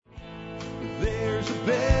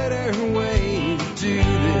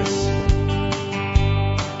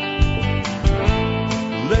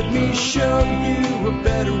show you a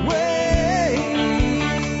better way.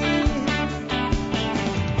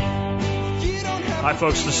 Hi,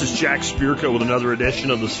 folks. This is Jack Spirko with another edition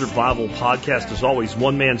of the Survival Podcast. As always,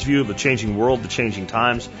 one man's view of the changing world, the changing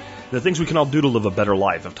times, the things we can all do to live a better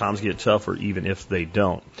life if times get tough or even if they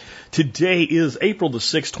don't. Today is April the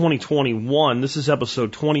 6th, 2021. This is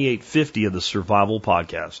episode 2850 of the Survival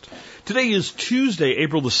Podcast. Today is Tuesday,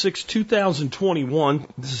 April the 6th, 2021.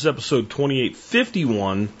 This is episode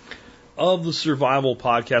 2851 of the Survival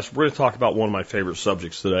Podcast. We're going to talk about one of my favorite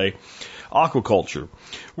subjects today, aquaculture.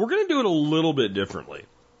 We're going to do it a little bit differently.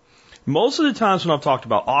 Most of the times when I've talked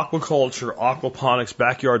about aquaculture, aquaponics,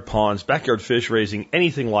 backyard ponds, backyard fish raising,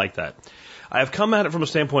 anything like that, I have come at it from a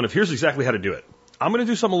standpoint of here's exactly how to do it. I'm going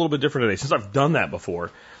to do something a little bit different today since I've done that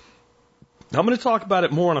before. I'm going to talk about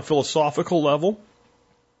it more on a philosophical level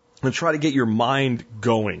and try to get your mind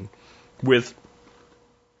going with,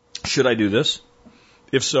 should I do this?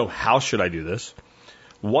 If so, how should I do this?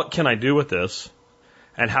 What can I do with this?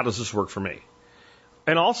 And how does this work for me?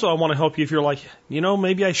 And also, I want to help you if you're like,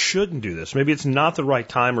 maybe I shouldn't do this. Maybe it's not the right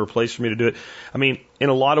time or place for me to do it. I mean, in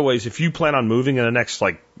a lot of ways, if you plan on moving in the next,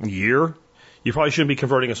 year, you probably shouldn't be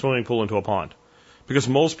converting a swimming pool into a pond. Because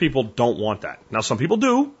most people don't want that. Now, some people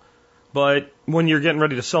do. But when you're getting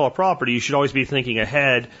ready to sell a property, you should always be thinking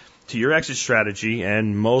ahead to your exit strategy.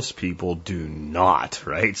 And most people do not,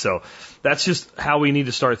 right? So that's just how we need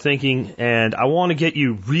to start thinking. And I want to get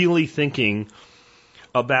you really thinking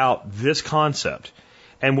about this concept.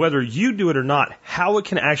 And whether you do it or not, how it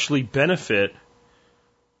can actually benefit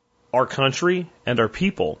our country and our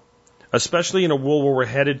people, especially in a world where we're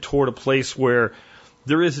headed toward a place where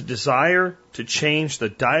there is a desire to change the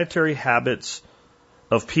dietary habits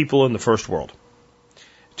of people in the first world,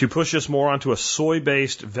 to push us more onto a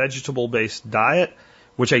soy-based, vegetable-based diet,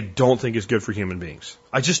 which I don't think is good for human beings.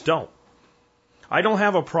 I just don't. I don't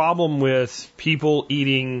have a problem with people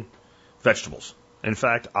eating vegetables. In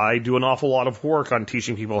fact, I do an awful lot of work on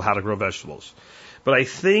teaching people how to grow vegetables. But I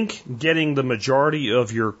think getting the majority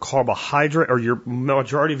of your carbohydrate or your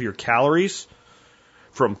majority of your calories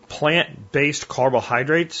from plant-based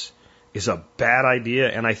carbohydrates is a bad idea.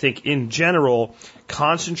 And I think in general,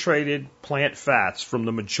 concentrated plant fats from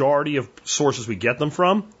the majority of sources we get them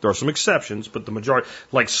from, there are some exceptions, but the majority,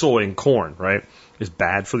 like soy and corn, right, is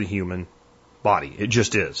bad for the human body. It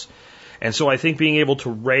just is. And so I think being able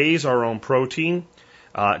to raise our own protein,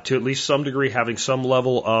 to at least some degree having some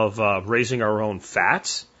level of raising our own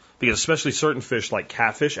fats, because especially certain fish like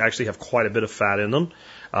catfish actually have quite a bit of fat in them,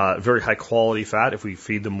 very high quality fat if we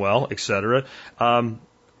feed them well, etc.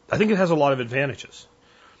 I think it has a lot of advantages.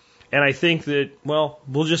 And I think that,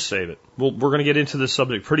 we'll just save it. We're going to get into this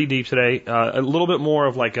subject pretty deep today, a little bit more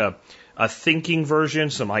of like a thinking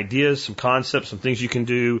version, some ideas, some concepts, some things you can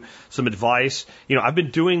do, some advice. I've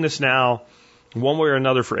been doing this now one way or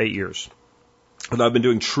another for 8 years. And I've been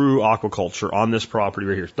doing true aquaculture on this property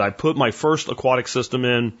right here. I put my first aquatic system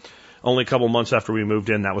in only a couple months after we moved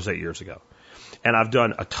in. That was 8 years ago. And I've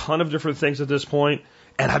done a ton of different things at this point,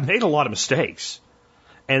 and I've made a lot of mistakes.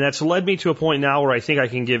 And that's led me to a point now where I think I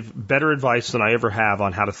can give better advice than I ever have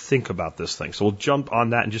on how to think about this thing. So we'll jump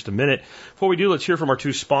on that in just a minute. Before we do, let's hear from our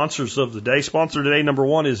two sponsors of the day. Sponsor today, number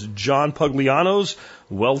one, is John Pugliano's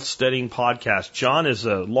Wealth Steading Podcast. John is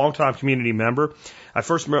a longtime community member. I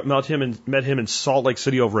first met him in Salt Lake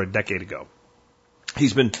City over a decade ago.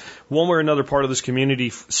 He's been one way or another part of this community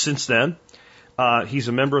since then. He's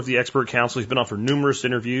a member of the Expert Council. He's been on for numerous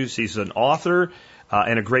interviews. He's an author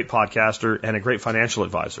and a great podcaster and a great financial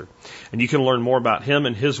advisor. And you can learn more about him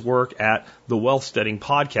and his work at the Wealth Steading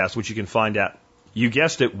Podcast, which you can find at, you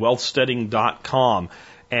guessed it, wealthsteading.com.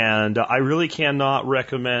 And I really cannot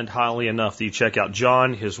recommend highly enough that you check out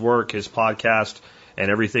John, his work, his podcast, and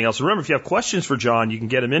everything else. Remember, if you have questions for John, you can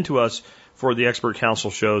get them into us for the Expert Council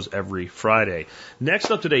shows every Friday.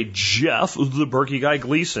 Next up today, Jeff, the Berkey Guy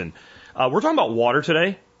Gleason. We're talking about water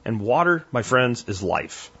today, and water, my friends, is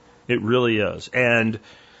life. It really is. And,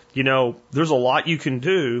 there's a lot you can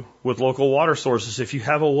do with local water sources if you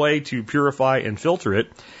have a way to purify and filter it.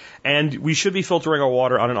 And we should be filtering our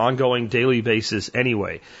water on an ongoing daily basis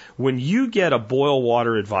anyway. When you get a boil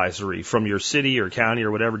water advisory from your city or county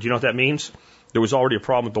or whatever, do you know what that means? There was already a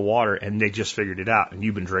problem with the water, and they just figured it out, and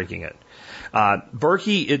you've been drinking it.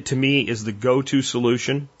 Berkey, to me, is the go-to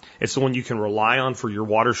solution. It's the one you can rely on for your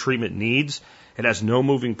water treatment needs. It has no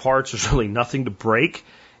moving parts. There's really nothing to break.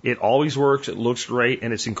 It always works. It looks great,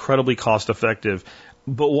 and it's incredibly cost-effective.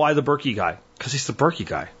 But why the Berkey Guy? Because he's the Berkey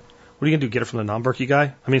Guy. What are you going to do, get it from the non-Berkey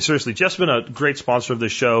Guy? I mean, seriously, Jeff's been a great sponsor of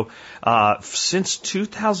this show since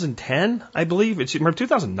 2010, I believe. It's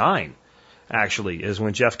 2009. actually, is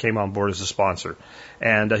when Jeff came on board as a sponsor.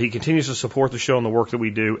 And he continues to support the show and the work that we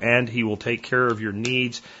do, and he will take care of your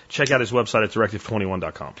needs. Check out his website at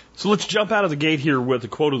directive21.com. So let's jump out of the gate here with the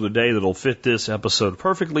quote of the day that'll fit this episode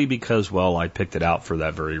perfectly because, well, I picked it out for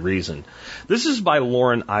that very reason. This is by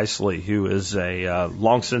Lauren Isley, who is a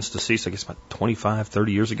long since deceased, I guess about 25,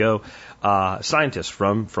 30 years ago, scientist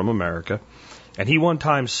from America. And he one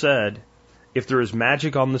time said, if there is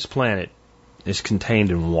magic on this planet, it's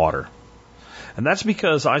contained in water. And that's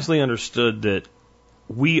because Isley understood that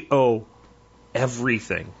we owe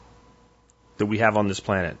everything that we have on this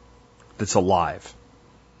planet that's alive,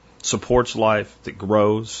 supports life, that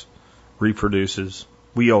grows, reproduces.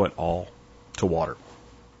 We owe it all to water.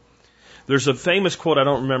 There's a famous quote, I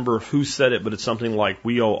don't remember who said it, but it's something like,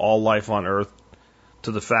 we owe all life on Earth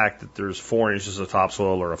to the fact that there's 4 inches of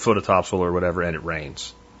topsoil or a foot of topsoil or whatever, and it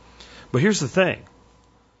rains. But here's the thing.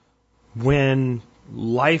 When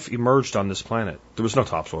life emerged on this planet, there was no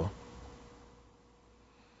topsoil.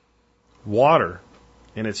 Water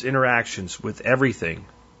and its interactions with everything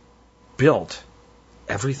built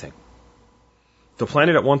everything. The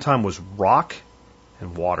planet at one time was rock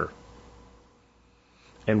and water.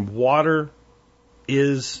 And water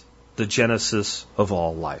is the genesis of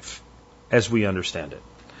all life, as we understand it.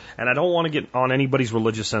 And I don't want to get on anybody's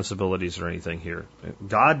religious sensibilities or anything here.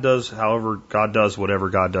 God does however God does whatever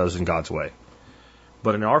God does in God's way.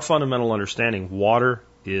 But in our fundamental understanding, water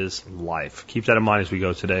is life. Keep that in mind as we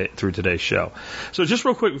go through today's show. So just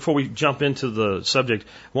real quick before we jump into the subject,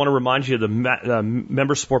 I want to remind you the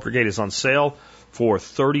Member Support Brigade is on sale for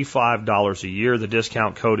 $35 a year. The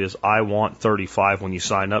discount code is IWANT35 when you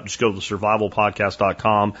sign up. Just go to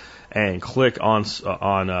thesurvivalpodcast.com and click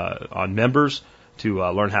on members to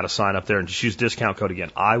learn how to sign up there, and just use discount code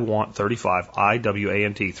again, IWANT35,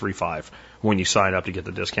 IWANT35 when you sign up to get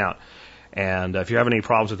the discount. And if you have any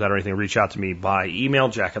problems with that or anything, reach out to me by email,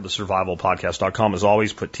 jack@thesurvivalpodcast.com. As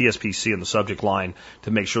always, put TSPC in the subject line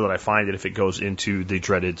to make sure that I find it if it goes into the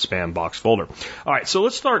dreaded spam box folder. All right, so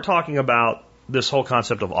let's start talking about this whole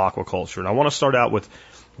concept of aquaculture. And I want to start out with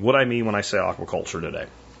what I mean when I say aquaculture today.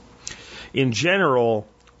 In general,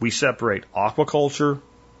 we separate aquaculture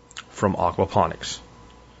from aquaponics.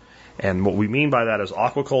 And what we mean by that is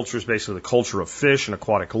aquaculture is basically the culture of fish and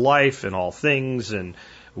aquatic life and all things and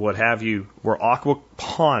what have you, where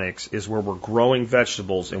aquaponics is where we're growing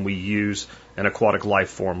vegetables and we use an aquatic life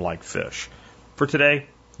form like fish. For today,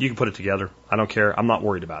 you can put it together. I don't care. I'm not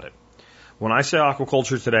worried about it. When I say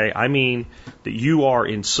aquaculture today, I mean that you are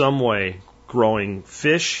in some way growing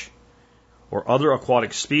fish or other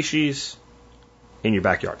aquatic species in your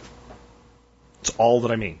backyard. That's all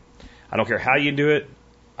that I mean. I don't care how you do it.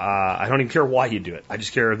 I don't even care why you do it. I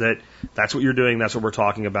just care that that's what you're doing. That's what we're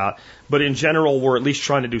talking about. But in general, we're at least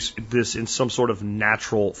trying to do this in some sort of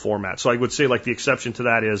natural format. So I would say like the exception to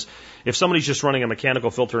that is if somebody's just running a mechanical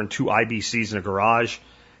filter and 2 IBCs in a garage,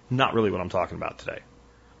 not really what I'm talking about today.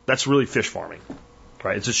 That's really fish farming,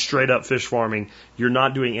 right? It's just straight up fish farming. You're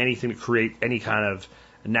not doing anything to create any kind of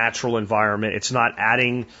natural environment. It's not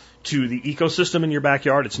adding to the ecosystem in your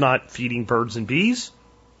backyard. It's not feeding birds and bees.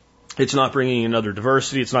 It's not bringing in other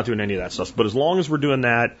diversity. It's not doing any of that stuff. But as long as we're doing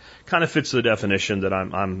that, kind of fits the definition that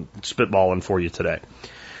I'm spitballing for you today.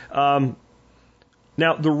 Now,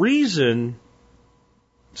 the reason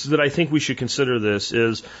that I think we should consider this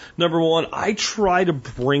is, number one, I try to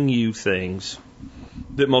bring you things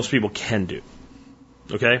that most people can do.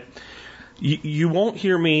 Okay? You won't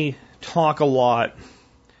hear me talk a lot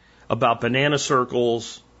about banana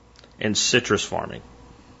circles and citrus farming.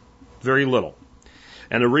 Very little.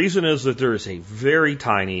 And the reason is that there is a very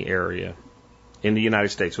tiny area in the United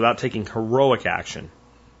States, without taking heroic action,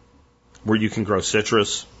 where you can grow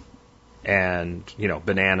citrus and,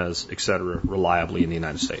 bananas, etc., reliably in the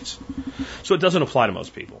United States. So it doesn't apply to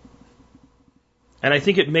most people. And I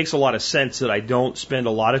think it makes a lot of sense that I don't spend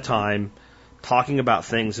a lot of time talking about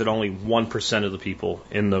things that only 1% of the people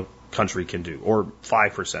in the country can do, or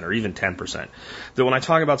 5%, or even 10%. That when I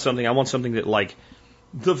talk about something, I want something that, like,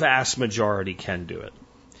 the vast majority can do it.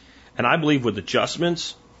 And I believe with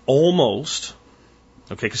adjustments, almost,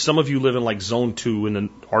 okay, because some of you live in like zone 2 in the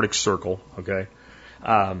Arctic Circle, okay,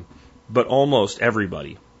 but almost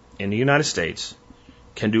everybody in the United States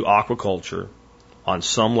can do aquaculture on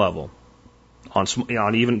some level,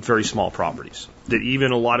 on even very small properties. That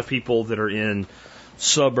even a lot of people that are in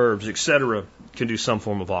suburbs, etc., can do some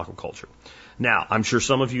form of aquaculture. Now, I'm sure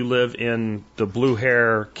some of you live in the blue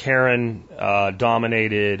hair, Karen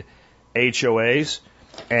dominated HOAs,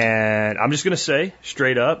 and I'm just going to say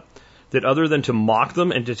straight up, that other than to mock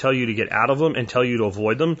them and to tell you to get out of them and tell you to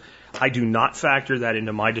avoid them, I do not factor that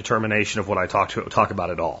into my determination of what I talk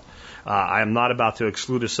about at all. I am not about to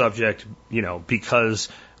exclude a subject, because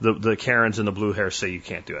the Karens and the blue hairs say you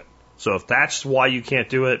can't do it. So if that's why you can't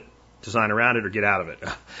do it, design around it or get out of it.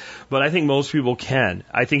 But I think most people can.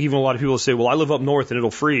 I think even a lot of people say, well, I live up north and it'll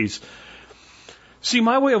freeze. See,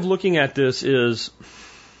 my way of looking at this is,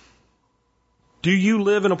 do you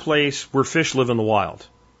live in a place where fish live in the wild?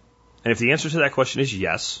 And if the answer to that question is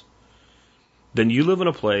yes, then you live in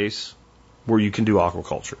a place where you can do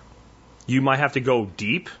aquaculture. You might have to go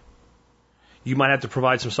deep. You might have to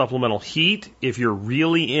provide some supplemental heat if you're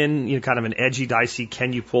really in kind of an edgy, dicey,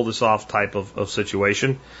 can you pull this off type of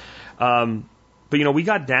situation. But we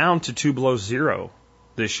got down to 2 below zero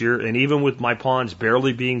this year, and even with my ponds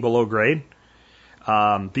barely being below grade,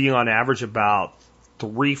 being on average about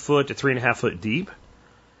 3 foot to 3.5 foot deep,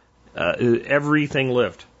 everything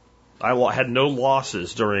lived. I had no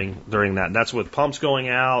losses during that. And that's with pumps going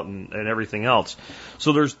out and everything else.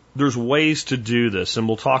 So there's ways to do this, and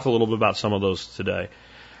we'll talk a little bit about some of those today.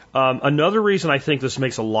 Another reason I think this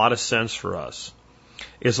makes a lot of sense for us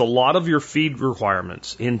is a lot of your feed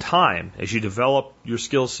requirements in time, as you develop your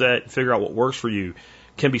skill set, figure out what works for you,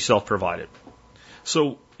 can be self-provided.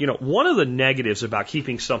 So, one of the negatives about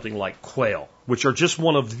keeping something like quail, which are just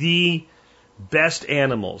one of the best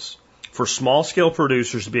animals for small-scale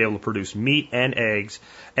producers to be able to produce meat and eggs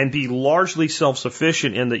and be largely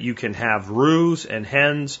self-sufficient in that you can have roos and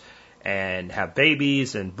hens and have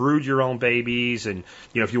babies and brood your own babies. And,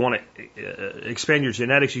 if you want to expand your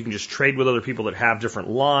genetics, you can just trade with other people that have different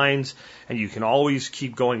lines, and you can always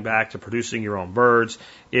keep going back to producing your own birds,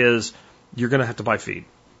 is you're going to have to buy feed.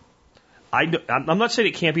 I'm not saying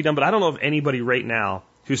it can't be done, but I don't know of anybody right now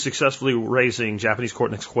who's successfully raising Japanese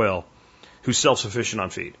Cortex quail who's self-sufficient on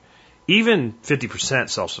feed. Even 50%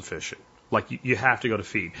 self-sufficient. Like, you have to go to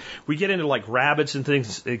feed. We get into like rabbits and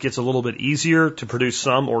things, it gets a little bit easier to produce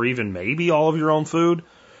some or even maybe all of your own food.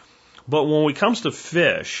 But when it comes to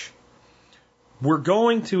fish, we're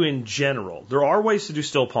going to, in general, there are ways to do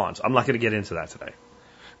still ponds. I'm not going to get into that today.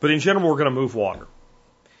 But in general, we're going to move water.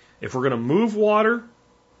 If we're going to move water,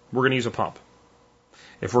 we're going to use a pump.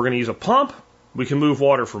 If we're going to use a pump, we can move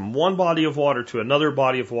water from one body of water to another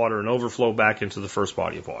body of water and overflow back into the first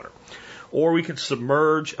body of water. Or we could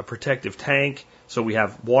submerge a protective tank so we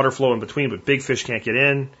have water flow in between, but big fish can't get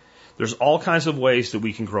in. There's all kinds of ways that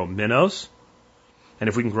we can grow minnows. And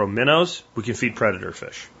if we can grow minnows, we can feed predator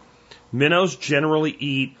fish. Minnows generally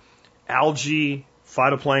eat algae,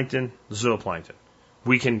 phytoplankton, zooplankton.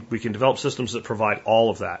 We can develop systems that provide all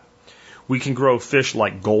of that. We can grow fish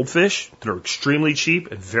like goldfish that are extremely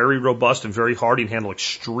cheap and very robust and very hardy and handle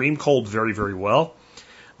extreme cold very, very well.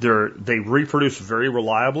 They reproduce very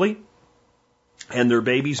reliably, and their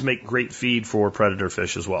babies make great feed for predator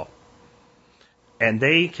fish as well. And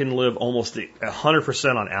they can live almost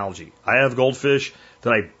 100% on algae. I have goldfish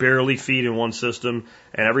that I barely feed in one system,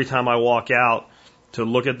 and every time I walk out to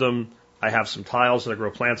look at them, I have some tiles that I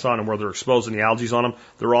grow plants on, and where they're exposed and the algae's on them,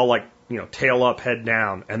 they're all like, tail up, head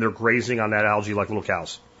down, and they're grazing on that algae like little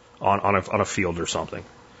cows on a field or something.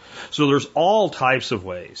 So there's all types of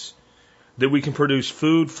ways that we can produce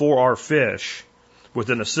food for our fish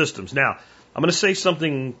within the systems. Now, I'm going to say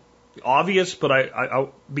something obvious, but I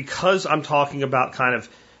because I'm talking about kind of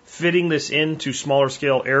fitting this into smaller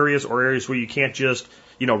scale areas or areas where you can't just,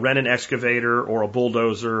 rent an excavator or a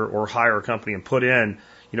bulldozer or hire a company and put in,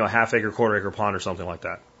 a half-acre, quarter-acre pond or something like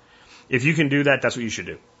that. If you can do that, that's what you should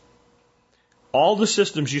do. All the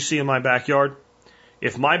systems you see in my backyard,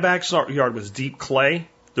 if my backyard was deep clay,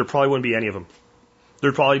 there probably wouldn't be any of them.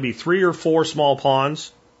 There'd probably be 3 or 4 small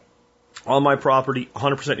ponds on my property,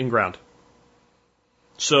 100% in ground.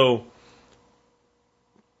 So,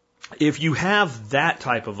 if you have that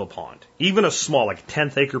type of a pond, even a small, like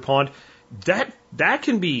 10th acre pond, that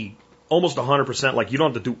can be almost 100%, like you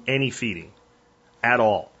don't have to do any feeding at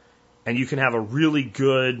all. And you can have a really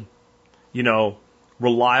good,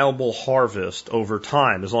 reliable harvest over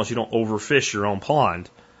time, as long as you don't overfish your own pond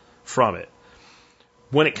from it.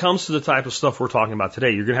 When it comes to the type of stuff we're talking about today,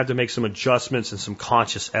 you're going to have to make some adjustments and some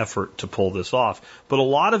conscious effort to pull this off. But a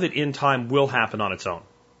lot of it in time will happen on its own.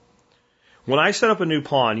 When I set up a new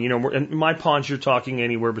pond, in my ponds, you're talking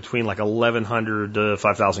anywhere between like 1,100 to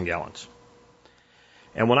 5,000 gallons.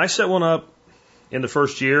 And when I set one up in the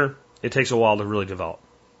first year, it takes a while to really develop.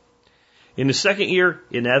 In the second year,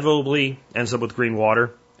 inevitably ends up with green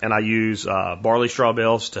water, and I use barley straw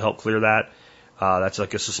bales to help clear that. That's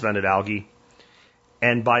like a suspended algae.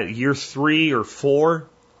 And by year 3 or 4,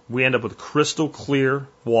 we end up with crystal clear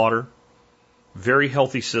water, very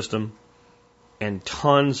healthy system, and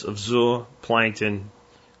tons of zooplankton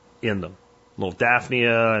in them. Little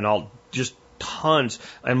Daphnia and all, just tons.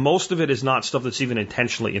 And most of it is not stuff that's even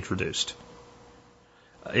intentionally introduced.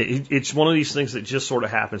 It's one of these things that just sort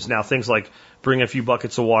of happens. Now, things like bring a few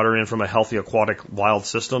buckets of water in from a healthy aquatic wild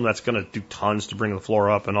system, that's going to do tons to bring the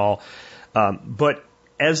flora up and all. But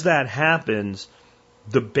as that happens,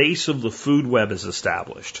 the base of the food web is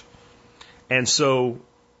established. And so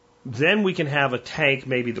then we can have a tank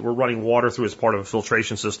maybe that we're running water through as part of a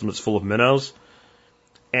filtration system that's full of minnows.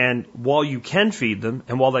 And while you can feed them,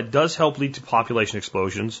 and while that does help lead to population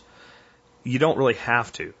explosions, you don't really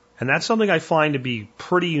have to. And that's something I find to be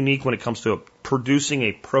pretty unique when it comes to producing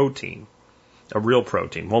a protein, a real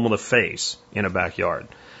protein, one with a face in a backyard.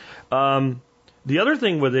 The other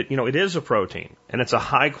thing with it, it is a protein, and it's a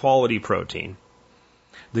high quality protein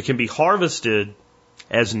that can be harvested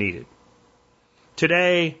as needed.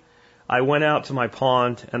 Today, I went out to my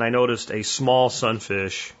pond and I noticed a small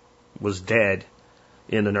sunfish was dead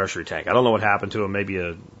in the nursery tank. I don't know what happened to him. Maybe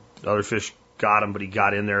other fish got him, but he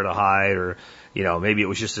got in there to hide, or maybe it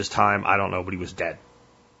was just his time. I don't know, but he was dead.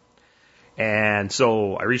 And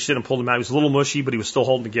so I reached in and pulled him out. He was a little mushy, but he was still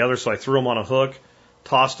holding together. So I threw him on a hook,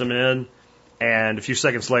 tossed him in, and a few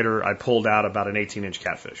seconds later, I pulled out about an 18-inch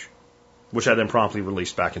catfish, which I then promptly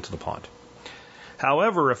released back into the pond.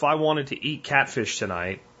 However, if I wanted to eat catfish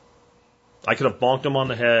tonight, I could have bonked him on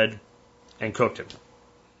the head and cooked him.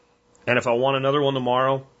 And if I want another one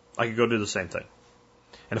tomorrow, I could go do the same thing.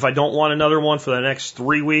 And if I don't want another one for the next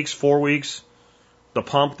 3 weeks, 4 weeks, the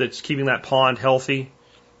pump that's keeping that pond healthy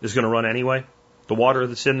is going to run anyway. The water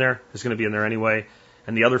that's in there is going to be in there anyway.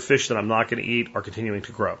 And the other fish that I'm not going to eat are continuing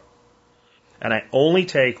to grow. And I only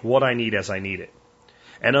take what I need as I need it.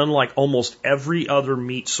 And unlike almost every other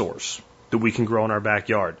meat source that we can grow in our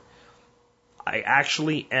backyard, I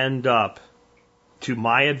actually end up, to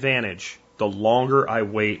my advantage, the longer I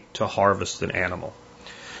wait to harvest an animal.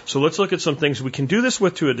 So let's look at some things we can do this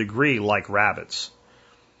with to a degree, like rabbits.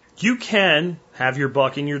 You can have your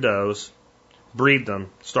buck and your does, breed them,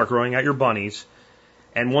 start growing out your bunnies,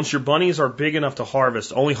 and once your bunnies are big enough to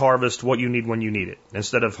harvest, only harvest what you need when you need it.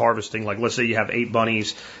 Instead of harvesting, like let's say you have 8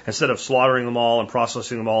 bunnies, instead of slaughtering them all and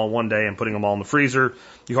processing them all in one day and putting them all in the freezer,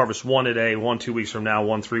 you harvest one a day, 1 2 weeks from now,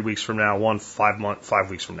 1 3 weeks from now, 1 5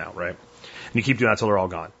 weeks from now, right? And you keep doing that until they're all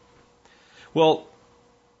gone. Well,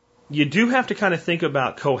 you do have to kind of think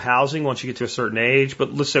about co-housing once you get to a certain age,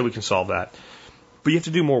 but let's say we can solve that. But you have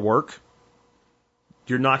to do more work.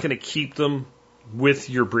 You're not going to keep them with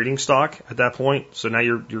your breeding stock at that point. So now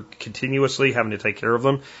you're continuously having to take care of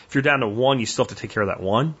them. If you're down to 1, you still have to take care of that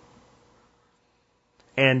 1.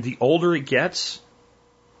 And the older it gets,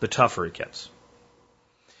 the tougher it gets.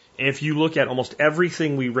 If you look at almost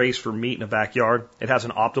everything we raise for meat in a backyard, it has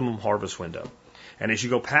an optimum harvest window. And as you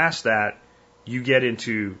go past that, you get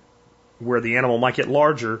into where the animal might get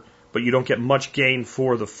larger, but you don't get much gain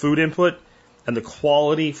for the food input, and the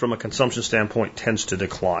quality from a consumption standpoint tends to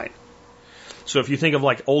decline. So if you think of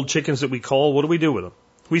like old chickens that we cull, what do we do with them?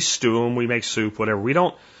 We stew them, we make soup, whatever. We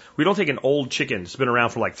don't take an old chicken that's been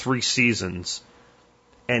around for like 3 seasons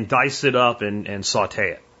and dice it up and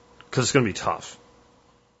saute it, because it's going to be tough,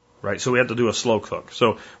 right? So we have to do a slow cook.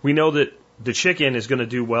 So we know that the chicken is going to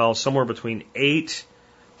do well somewhere between 8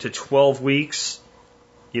 to 12 weeks,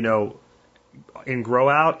 in grow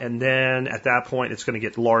out, and then at that point it's going to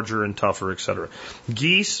get larger and tougher, etc.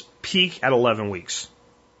 Geese peak at 11 weeks.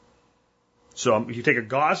 So if you take a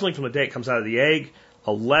gosling from the day it comes out of the egg,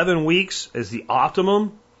 11 weeks is the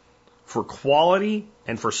optimum for quality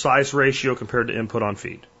and for size ratio compared to input on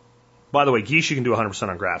feed. By the way, geese you can do 100%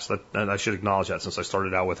 on grass. And I should acknowledge that since I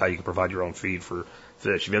started out with how you can provide your own feed for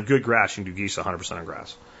fish. If you have good grass, you can do geese 100% on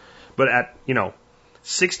grass. But at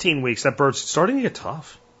 16 weeks, that bird's starting to get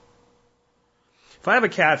tough. If I have a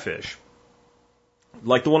catfish,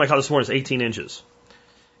 like the one I caught this morning is 18 inches,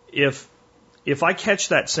 if I catch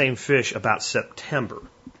that same fish about September,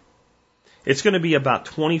 it's going to be about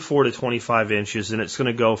 24 to 25 inches, and it's going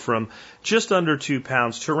to go from just under 2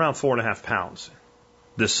 pounds to around 4.5 pounds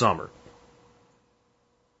this summer.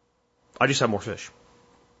 I just have more fish.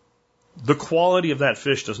 The quality of that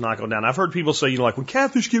fish does not go down. I've heard people say, when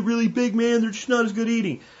catfish get really big, man, they're just not as good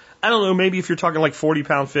eating. I don't know, maybe if you're talking like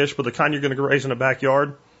 40-pound fish, but the kind you're going to raise in a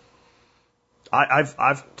backyard,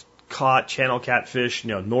 I've caught channel catfish,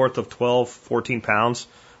 north of 12, 14 pounds.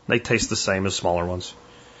 They taste the same as smaller ones.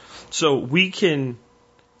 So we can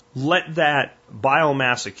let that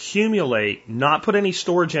biomass accumulate, not put any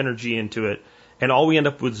storage energy into it, and all we end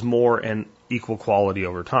up with is more and equal quality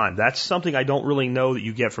over time. That's something I don't really know that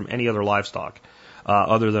you get from any other livestock,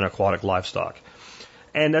 other than aquatic livestock.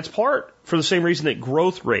 And that's part for the same reason that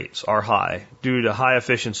growth rates are high due to high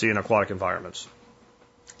efficiency in aquatic environments.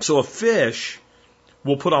 So a fish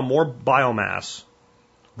will put on more biomass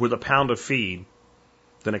with a pound of feed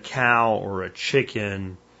than a cow or a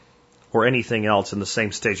chicken or anything else in the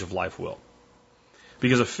same stage of life will.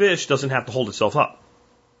 Because a fish doesn't have to hold itself up,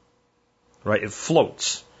 right? It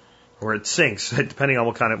floats or it sinks, depending on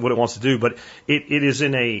what it wants to do. But it is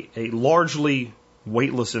in a largely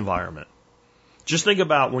weightless environment. Just think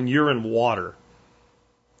about when you're in water,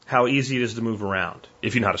 how easy it is to move around,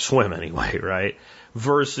 if you know how to swim anyway, right?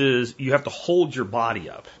 Versus you have to hold your body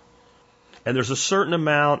up. And there's a certain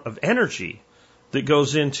amount of energy that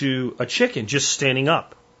goes into a chicken just standing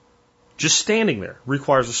up. Just standing there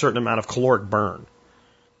requires a certain amount of caloric burn.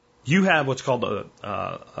 You have what's called a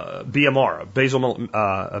BMR,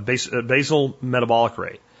 a basal metabolic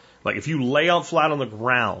rate. Like if you lay out flat on the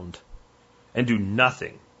ground and do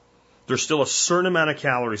nothing, there's still a certain amount of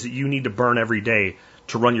calories that you need to burn every day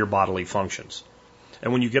to run your bodily functions.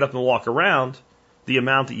 And when you get up and walk around, the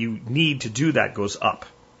amount that you need to do that goes up.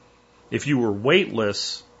 If you were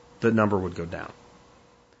weightless, the number would go down.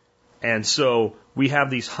 And so we have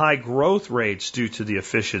these high growth rates due to the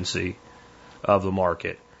efficiency of the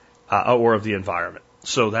market or of the environment.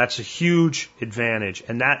 So that's a huge advantage,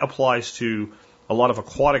 and that applies to a lot of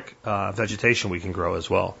aquatic vegetation we can grow as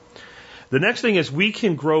well. The next thing is we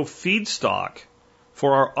can grow feedstock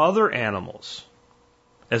for our other animals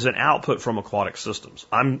as an output from aquatic systems.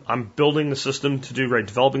 I'm building the system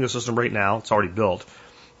developing the system right now. It's already built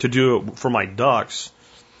to do it for my ducks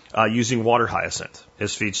using water hyacinth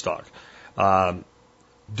as feedstock.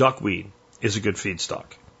 Duckweed is a good feedstock.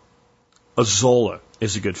 Azolla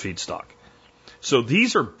is a good feedstock. So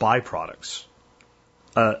these are byproducts.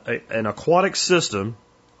 An aquatic system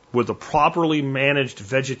with a properly managed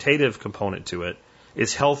vegetative component to it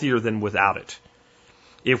is healthier than without it.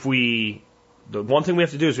 The one thing we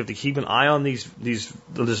have to do is we have to keep an eye on this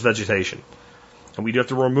vegetation. And we do have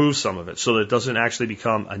to remove some of it so that it doesn't actually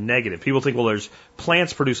become a negative. People think, well, there's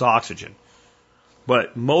plants produce oxygen.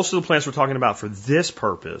 But most of the plants we're talking about for this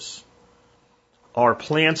purpose are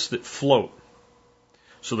plants that float.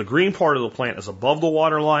 So the green part of the plant is above the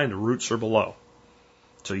water line, the roots are below.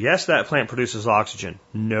 So yes, that plant produces oxygen.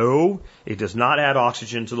 No, it does not add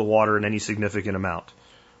oxygen to the water in any significant amount.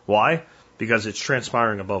 Why? Because it's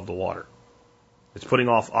transpiring above the water. It's putting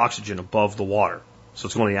off oxygen above the water. So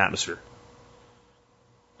it's going in the atmosphere.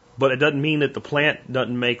 But it doesn't mean that the plant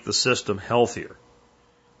doesn't make the system healthier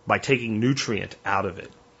by taking nutrient out of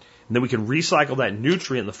it. And then we can recycle that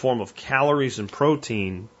nutrient in the form of calories and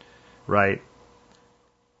protein, right,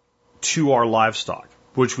 to our livestock,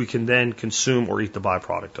 which we can then consume or eat the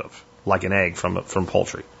byproduct of, like an egg from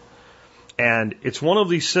poultry. And it's one of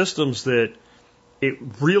these systems that it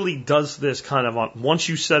really does this once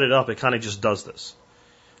you set it up, it kind of just does this.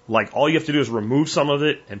 Like all you have to do is remove some of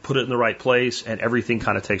it and put it in the right place, and everything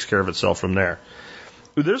kind of takes care of itself from there.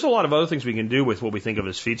 There's a lot of other things we can do with what we think of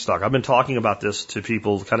as feedstock. I've been talking about this to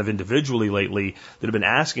people kind of individually lately that have been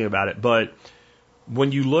asking about it, but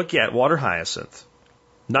when you look at water hyacinth,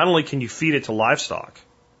 not only can you feed it to livestock,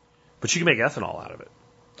 but you can make ethanol out of it.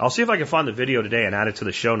 I'll see if I can find the video today and add it to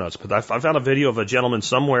the show notes, but I found a video of a gentleman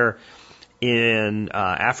somewhere in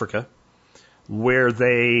Africa where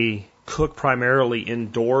they cook primarily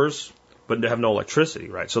indoors, but they have no electricity,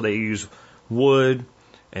 right? So they use wood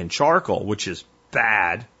and charcoal, which is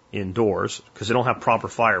bad indoors because they don't have proper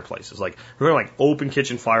fireplaces. Like we're going to open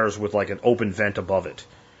kitchen fires with like an open vent above it.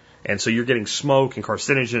 And so you're getting smoke and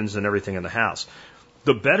carcinogens and everything in the house.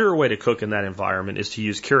 The better way to cook in that environment is to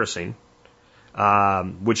use kerosene,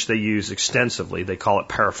 which they use extensively. They call it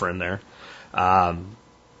paraffin there.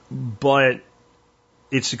 But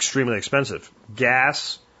it's extremely expensive.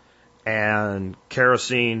 Gas and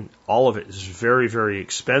kerosene, all of it is very, very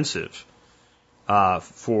expensive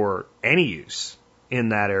for any use in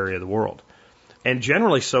that area of the world. And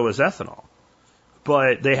generally so is ethanol.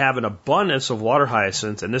 But they have an abundance of water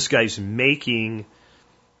hyacinth, and this guy's making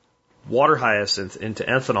water hyacinth into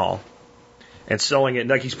ethanol and selling it.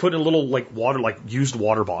 Like he's putting in little used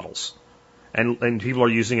water bottles. And people are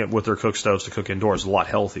using it with their cook stoves to cook indoors, a lot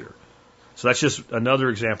healthier. So that's just another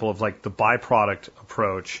example of like the byproduct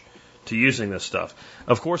approach to using this stuff.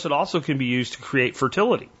 Of course, it also can be used to create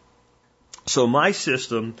fertility. So my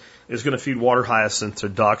system is going to feed water hyacinth to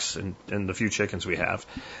ducks and the few chickens we have.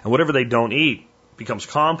 And whatever they don't eat becomes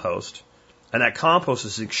compost. And that compost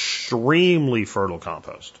is extremely fertile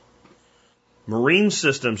compost. Marine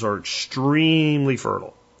systems are extremely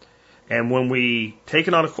fertile. And when we take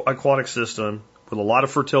an aquatic system with a lot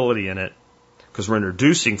of fertility in it, because we're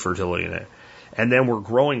introducing fertility in it, And then we're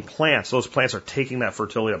growing plants. Those plants are taking that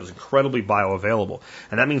fertility up. It's incredibly bioavailable.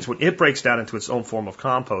 And that means when it breaks down into its own form of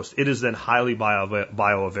compost, it is then highly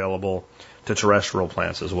bioavailable to terrestrial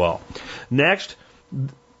plants as well. Next,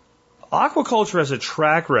 aquaculture has a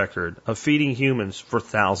track record of feeding humans for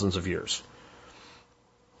thousands of years.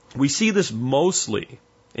 We see this mostly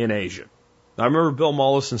in Asia. I remember Bill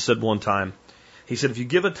Mollison said one time, he said, if you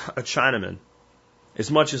give a Chinaman as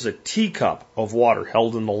much as a teacup of water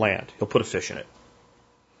held in the land, he'll put a fish in it.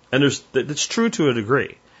 And that's true to a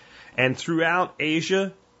degree. And throughout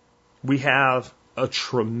Asia, we have a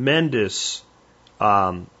tremendous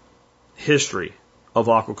history of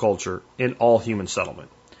aquaculture in all human settlement.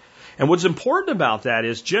 And what's important about that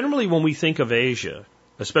is generally when we think of Asia,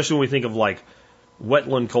 especially when we think of like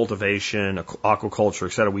wetland cultivation, aquaculture,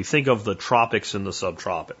 et cetera, we think of the tropics and the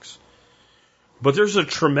subtropics. But there's a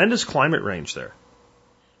tremendous climate range there.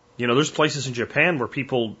 You know, there's places in Japan where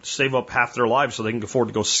people save up half their lives so they can afford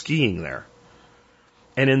to go skiing there.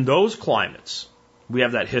 And in those climates, we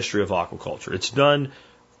have that history of aquaculture. It's done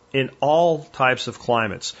in all types of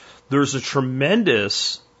climates. There's a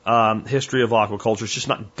tremendous history of aquaculture. It's just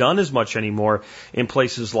not done as much anymore in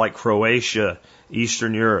places like Croatia,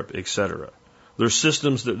 Eastern Europe, etc. There's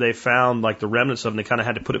systems that they found, like the remnants of them, they kind of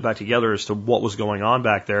had to put it back together as to what was going on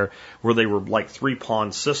back there, where they were like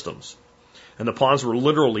 3-pond systems. And the ponds were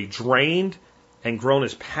literally drained and grown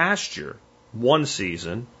as pasture one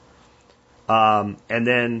season, and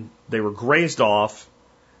then they were grazed off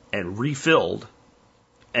and refilled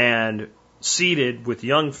and seeded with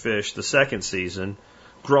young fish the second season,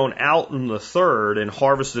 grown out in the third and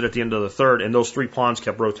harvested at the end of the third, and those 3 ponds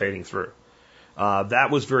kept rotating through.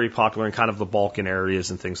 That was very popular in kind of the Balkan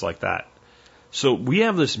areas and things like that. So we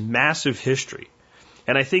have this massive history.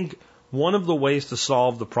 And I think one of the ways to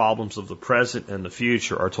solve the problems of the present and the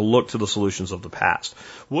future are to look to the solutions of the past.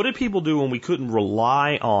 What did people do when we couldn't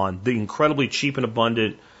rely on the incredibly cheap and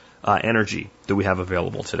abundant energy that we have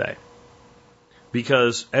available today?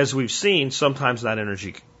 Because as we've seen, sometimes that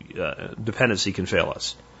energy dependency can fail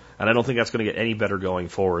us. And I don't think that's going to get any better going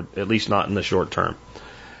forward, at least not in the short term.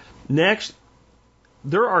 Next,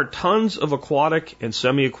 there are tons of aquatic and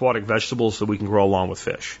semi-aquatic vegetables that we can grow along with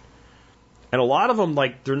fish. And a lot of them,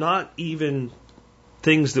 like, they're not even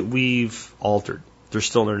things that we've altered. They're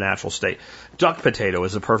still in their natural state. Duck potato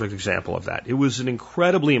is a perfect example of that. It was an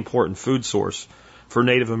incredibly important food source for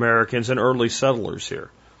Native Americans and early settlers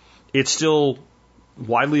here. It's still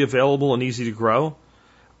widely available and easy to grow.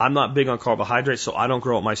 I'm not big on carbohydrates, so I don't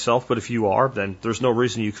grow it myself, but if you are, then there's no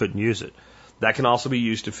reason you couldn't use it. That can also be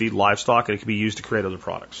used to feed livestock, and it can be used to create other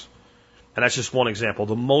products. And that's just one example.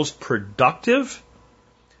 The most productive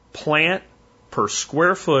plant per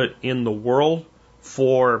square foot in the world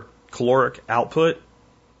for caloric output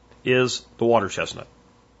is the water chestnut.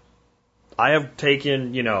 I have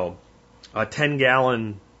taken, a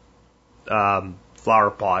 10-gallon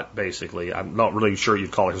flower pot, basically. I'm not really sure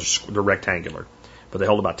you'd call it because they're rectangular, but they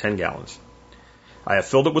hold about 10 gallons. I have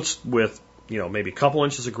filled it with maybe a couple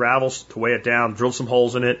inches of gravel to weigh it down, drilled some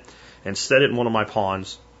holes in it, and set it in one of my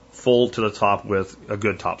ponds full to the top with a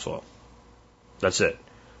good topsoil. That's it.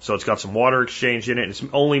 So it's got some water exchange in it, and it's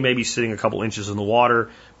only maybe sitting a couple inches in the water,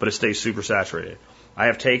 but it stays super saturated. I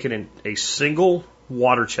have taken in a single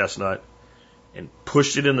water chestnut and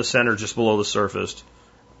pushed it in the center just below the surface,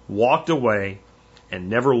 walked away, and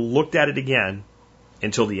never looked at it again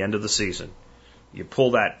until the end of the season. You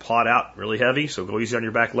pull that pot out really heavy, so go easy on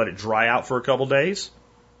your back, let it dry out for a couple days,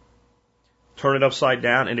 turn it upside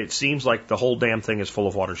down, and it seems like the whole damn thing is full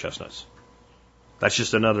of water chestnuts. That's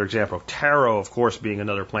just another example. Taro, of course, being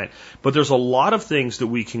another plant. But there's a lot of things that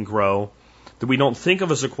we can grow that we don't think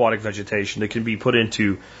of as aquatic vegetation that can be put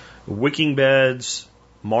into wicking beds,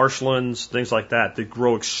 marshlands, things like that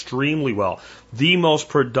grow extremely well. The most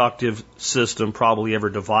productive system probably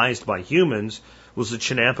ever devised by humans was the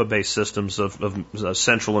Chinampa-based systems of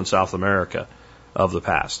Central and South America of the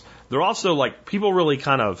past. They're also like, people really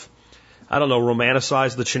kind of,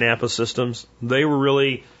 romanticize the Chinampa systems. They were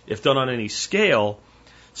really, if done on any scale,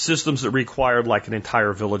 systems that required like an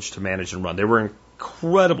entire village to manage and run. They were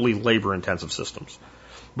incredibly labor-intensive systems.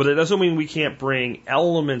 But it doesn't mean we can't bring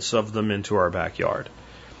elements of them into our backyard.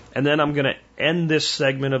 And then I'm going to end this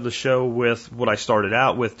segment of the show with what I started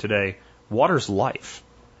out with today. Water's life.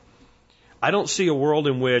 I don't see a world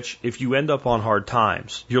in which if you end up on hard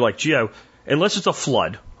times, you're like, gee, unless it's a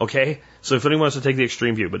flood, okay? So if anyone wants to take the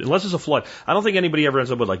extreme view, but unless it's a flood, I don't think anybody ever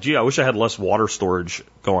ends up with like, gee, I wish I had less water storage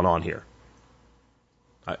going on here.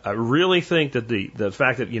 I really think that the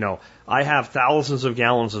fact that, I have thousands of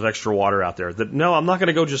gallons of extra water out there, that no, I'm not going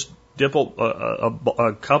to go just dip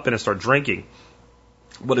a cup in and start drinking.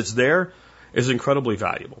 But it's there, is incredibly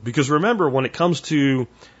valuable. Because remember, when it comes to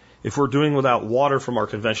if we're doing without water from our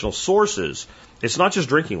conventional sources, it's not just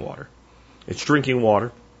drinking water. It's drinking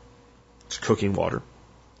water, it's cooking water,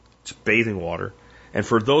 it's bathing water, and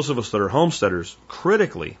for those of us that are homesteaders,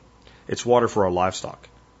 critically, it's water for our livestock.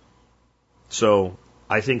 So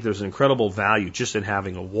I think there's an incredible value just in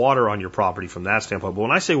having a water on your property from that standpoint. But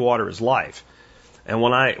when I say water is life, and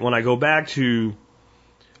when I go back to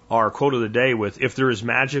our quote of the day with, if there is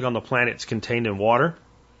magic on the planet, it's contained in water,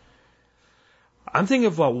 I'm thinking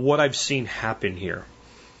about what I've seen happen here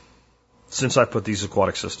since I put these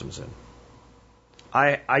aquatic systems in.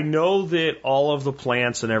 I know that all of the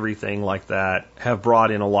plants and everything like that have brought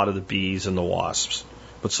in a lot of the bees and the wasps,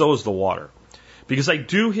 but so is the water. Because I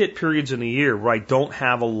do hit periods in the year where I don't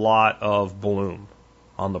have a lot of bloom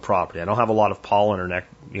on the property. I don't have a lot of pollen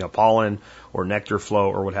or pollen or nectar flow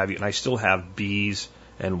or what have you, and I still have bees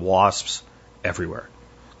and wasps everywhere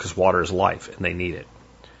because water is life and they need it.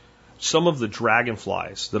 Some of the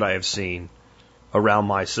dragonflies that I have seen around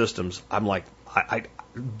my systems, I'm like,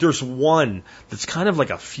 there's one that's kind of like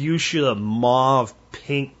a fuchsia, mauve,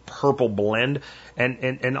 pink, purple blend,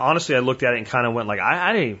 and honestly, I looked at it and kind of went like,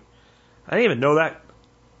 I didn't even know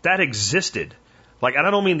that existed. Like, I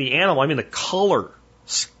don't mean the animal, I mean the color.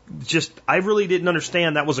 Just, I really didn't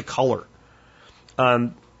understand that was a color.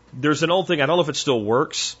 There's an old thing, I don't know if it still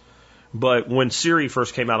works, but when Siri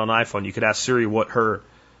first came out on iPhone, you could ask Siri what her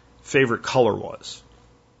favorite color was.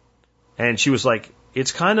 And she was like,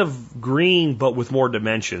 it's kind of green, but with more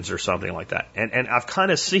dimensions or something like that. And I've kind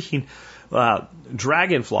of seen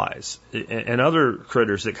dragonflies and other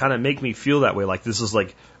critters that kind of make me feel that way, like this is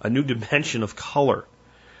like a new dimension of color.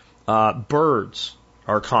 Birds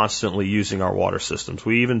are constantly using our water systems.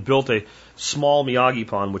 We even built a small Miyagi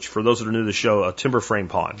pond, which for those that are new to the show, a timber frame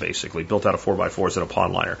pond, basically, built out of 4x4s and a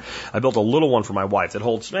pond liner. I built a little one for my wife that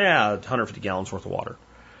holds 150 gallons worth of water.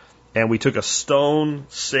 And we took a stone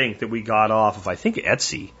sink that we got off of, I think,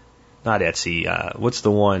 Etsy. Not Etsy. What's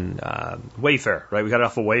the one? Wayfair, right? We got it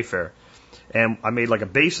off of Wayfair. And I made like a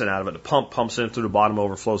basin out of it. The pump pumps in through the bottom,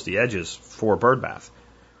 overflows the edges for a bird bath.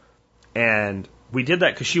 And we did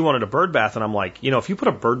that because she wanted a bird bath. And I'm like, if you put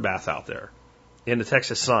a bird bath out there in the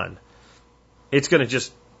Texas sun, it's going to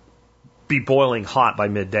just be boiling hot by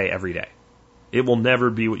midday every day. It will never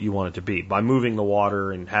be what you want it to be. By moving the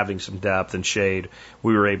water and having some depth and shade,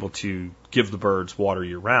 we were able to give the birds water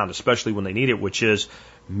year round, especially when they need it, which is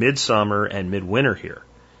midsummer and midwinter here.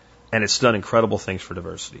 And it's done incredible things for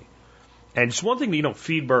diversity. And it's one thing that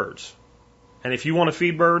feed birds. And if you want to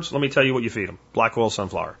feed birds, let me tell you what you feed them. Black oil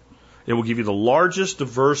sunflower. It will give you the largest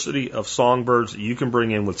diversity of songbirds that you can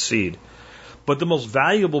bring in with seed. But the most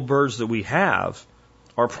valuable birds that we have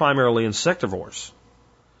are primarily insectivores.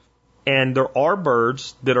 And there are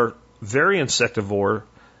birds that are very insectivore.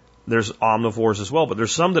 There's omnivores as well, but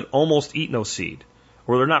there's some that almost eat no seed,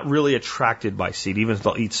 or they're not really attracted by seed, even if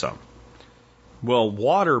they'll eat some. Well,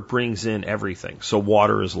 water brings in everything, so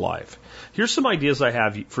water is life. Here's some ideas I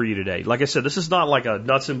have for you today. Like I said, this is not like a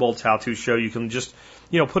nuts and bolts how-to show. You can just,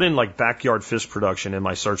 put in like backyard fish production in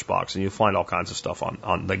my search box, and you'll find all kinds of stuff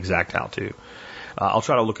on the exact how-to. I'll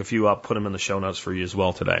try to look a few up, put them in the show notes for you as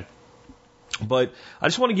well today. But I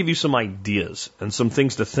just want to give you some ideas and some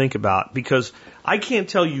things to think about, because I can't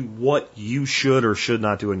tell you what you should or should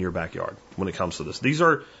not do in your backyard when it comes to this. These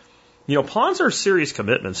are, ponds are serious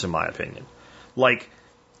commitments in my opinion. Like,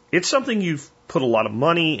 it's something you've put a lot of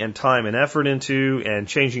money and time and effort into, and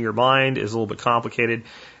changing your mind is a little bit complicated.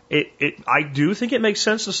 I do think it makes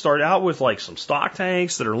sense to start out with like some stock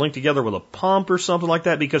tanks that are linked together with a pump or something like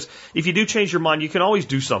that, because if you do change your mind, you can always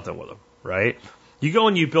do something with them, right? You go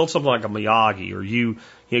and you build something like a Miyagi, or you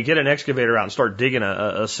get an excavator out and start digging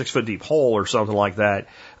a 6-foot deep hole or something like that.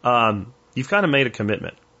 You've kind of made a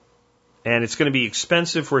commitment, and it's going to be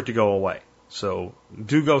expensive for it to go away. So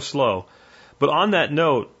do go slow. But on that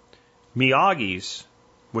note, Miyagis,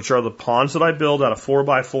 which are the ponds that I build out of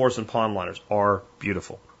 4x4s and pond liners, are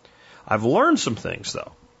beautiful. I've learned some things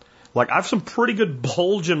though. Like, I have some pretty good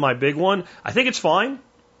bulge in my big one. I think it's fine.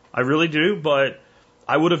 I really do, but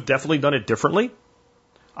I would have definitely done it differently.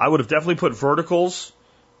 I would have definitely put verticals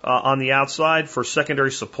on the outside for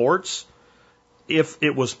secondary supports. If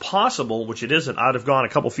it was possible, which it isn't, I'd have gone a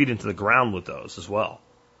couple feet into the ground with those as well.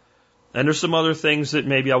 And there's some other things that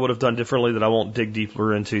maybe I would have done differently that I won't dig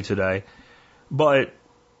deeper into today. But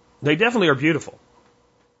they definitely are beautiful.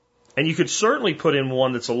 And you could certainly put in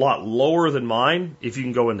one that's a lot lower than mine if you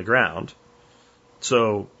can go in the ground.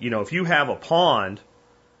 So, if you have a pond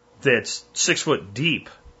that's 6 foot deep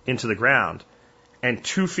into the ground and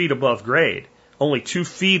 2 feet above grade, only 2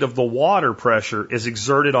 feet of the water pressure is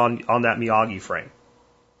exerted on that Miyagi frame.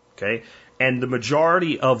 Okay? And the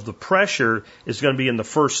majority of the pressure is going to be in the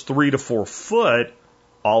first 3 to 4 foot,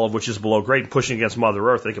 all of which is below grade, and pushing against Mother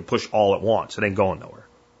Earth. They can push all at once. It ain't going nowhere.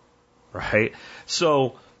 Right?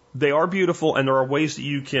 So they are beautiful, and there are ways that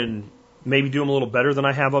you can maybe do them a little better than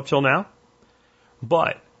I have up till now.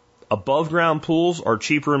 But above ground pools are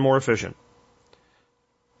cheaper and more efficient.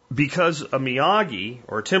 Because a Miyagi,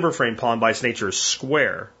 or a timber frame pond by its nature, is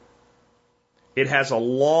square, it has a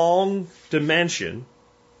long dimension,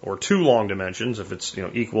 or 2 long dimensions, if it's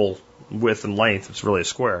equal width and length, it's really a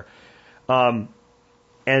square. And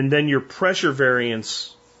then your pressure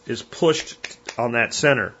variance is pushed on that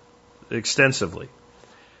center extensively.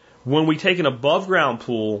 When we take an above ground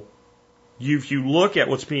pool, if you look at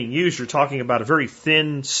what's being used, you're talking about a very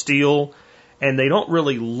thin steel, and they don't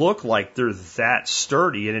really look like they're that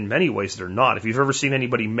sturdy, and in many ways they're not. If you've ever seen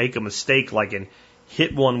anybody make a mistake like and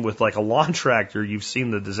hit one with like a lawn tractor, you've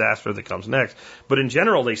seen the disaster that comes next. But in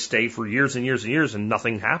general, they stay for years and years and years and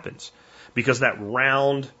nothing happens because that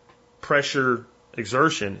round pressure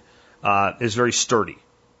exertion is very sturdy.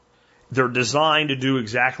 They're designed to do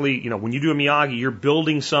exactly, when you do a Miyagi, you're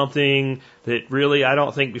building something that really, I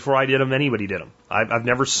don't think before I did them, anybody did them. I've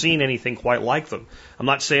never seen anything quite like them. I'm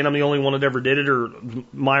not saying I'm the only one that ever did it or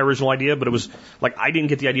my original idea, but it was like I didn't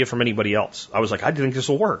get the idea from anybody else. I was like, I think this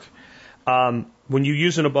will work. When you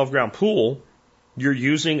use an above ground pool, you're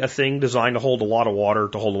using a thing designed to hold a lot of water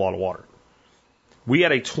to hold a lot of water. We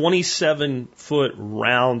had a 27-foot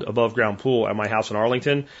round above ground pool at my house in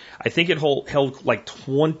Arlington. I think it held like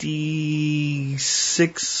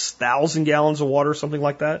 26,000 gallons of water, something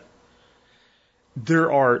like that.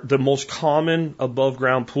 The most common above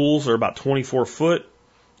ground pools are about 24 foot.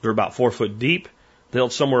 They're about 4 foot deep. They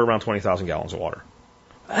held somewhere around 20,000 gallons of water.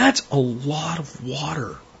 That's a lot of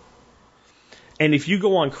water. And if you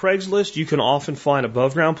go on Craigslist, you can often find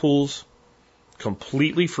above ground pools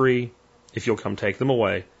completely free if you'll come take them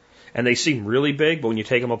away. And they seem really big, but when you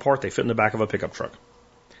take them apart, they fit in the back of a pickup truck.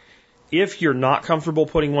 If you're not comfortable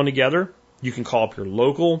putting one together, you can call up your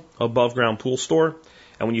local above ground pool store.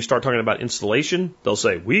 And when you start talking about installation, they'll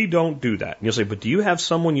say, we don't do that. And you'll say, but do you have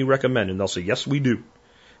someone you recommend? And they'll say, yes, we do.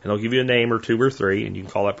 And they'll give you a name or 2 or 3, and you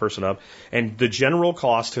can call that person up. And the general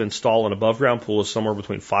cost to install an above ground pool is somewhere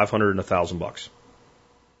between $500 and $1,000.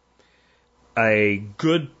 A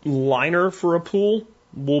good liner for a pool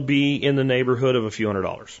will be in the neighborhood of a few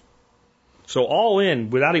 $100s. So all in,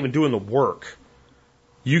 without even doing the work,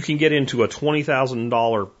 you can get into a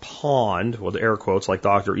 $20,000 pond, with air quotes like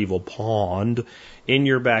Dr. Evil pond, in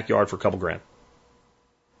your backyard for a couple grand.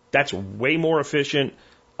 That's way more efficient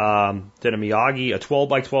than a Miyagi. A 12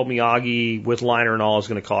 by 12 Miyagi with liner and all is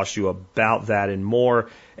going to cost you about that and more,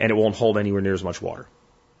 and it won't hold anywhere near as much water.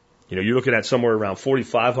 You're looking at somewhere around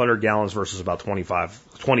 4,500 gallons versus about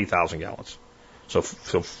 20,000 gallons. So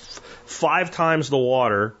 5 times the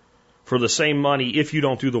water for the same money if you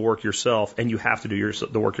don't do the work yourself, and you have to do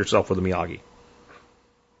the work yourself with a Miyagi.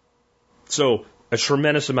 So a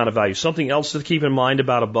tremendous amount of value. Something else to keep in mind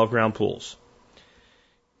about above ground pools.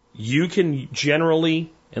 You can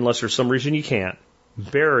generally, unless there's some reason you can't,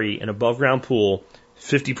 bury an above ground pool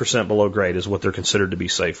 50% below grade is what they're considered to be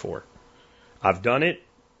safe for. I've done it.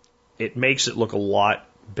 It makes it look a lot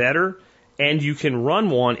better. And you can run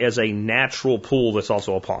one as a natural pool that's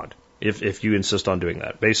also a pond, if you insist on doing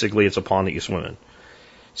that. Basically, it's a pond that you swim in.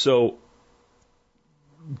 So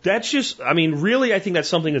that's really, I think that's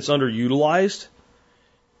something that's underutilized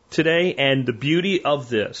today. And the beauty of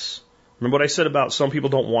this, remember what I said about some people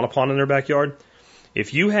don't want a pond in their backyard?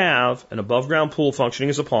 If you have an above ground pool functioning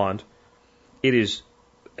as a pond, it is,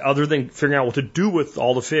 other than figuring out what to do with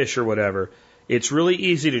all the fish or whatever, it's really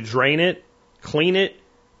easy to drain it, clean it,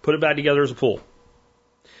 put it back together as a pool.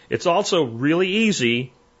 It's also really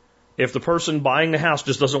easy, if the person buying the house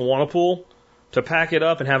just doesn't want a pool, to pack it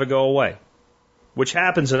up and have it go away. Which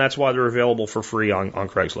happens, and that's why they're available for free on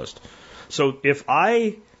Craigslist. So if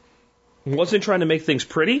I wasn't trying to make things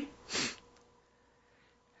pretty,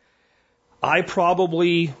 I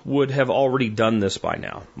probably would have already done this by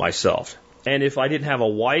now myself. And if I didn't have a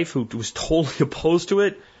wife who was totally opposed to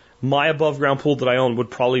it, my above ground pool that I own would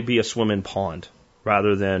probably be a swim-in pond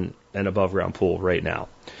rather than an above ground pool right now.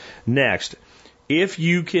 Next, if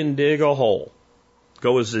you can dig a hole,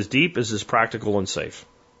 go as deep as is practical and safe.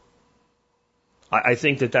 I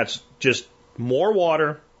think that that's just more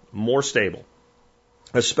water, more stable,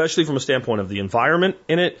 especially from a standpoint of the environment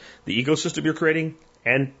in it, the ecosystem you're creating,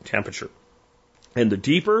 and temperature. And the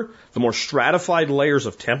deeper, the more stratified layers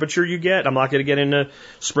of temperature you get. I'm not going to get into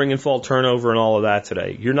spring and fall turnover and all of that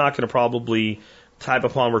today. You're not going to probably type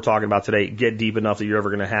of pond we're talking about today get deep enough that you're ever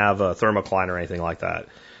going to have a thermocline or anything like that.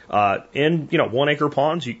 In 1 acre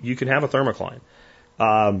ponds, you can have a thermocline.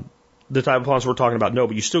 The type of ponds we're talking about, no,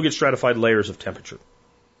 but you still get stratified layers of temperature.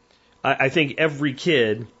 I think every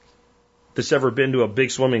kid that's ever been to a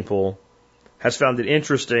big swimming pool has found it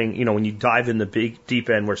interesting, when you dive in the big deep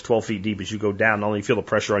end where it's 12 feet deep, as you go down, not only you feel the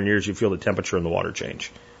pressure on your ears, you feel the temperature in the water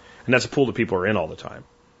change. And that's a pool that people are in all the time,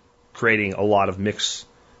 creating a lot of mix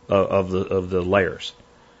of the layers.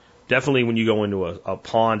 Definitely when you go into a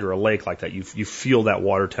pond or a lake like that, you feel that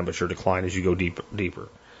water temperature decline as you go deeper.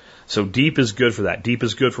 So deep is good for that. Deep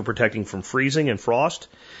is good for protecting from freezing and frost.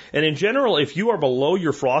 And in general, if you are below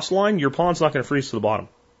your frost line, your pond's not going to freeze to the bottom.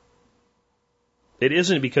 It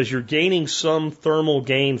isn't, because you're gaining some thermal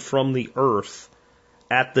gain from the earth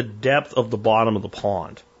at the depth of the bottom of the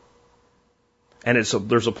pond. And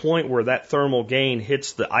there's a point where that thermal gain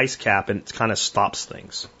hits the ice cap and it kind of stops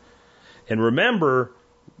things. And remember,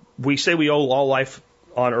 we say we owe all life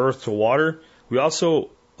on earth to water. We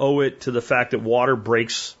also owe it to the fact that water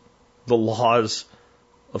breaks the laws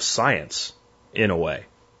of science in a way.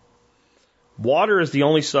 Water is the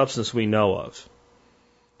only substance we know of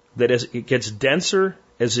that as it gets denser,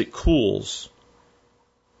 as it cools,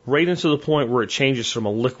 right into the point where it changes from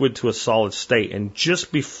a liquid to a solid state. And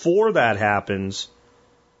just before that happens,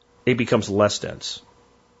 it becomes less dense.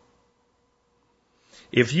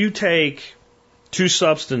 If you take two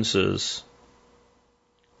substances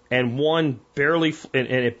and one barely,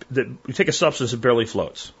 you take a substance that barely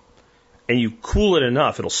floats and you cool it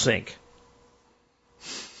enough, it'll sink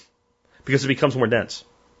because it becomes more dense.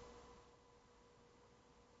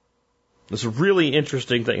 It's a really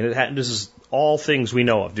interesting thing. This is all things we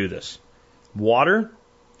know of do this. Water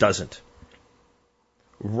doesn't.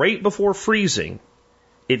 Right before freezing,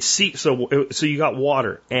 so you got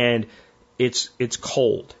water and it's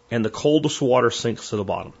cold, and the coldest water sinks to the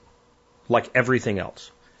bottom, like everything else.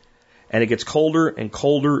 And it gets colder and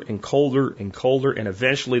colder and colder and colder, and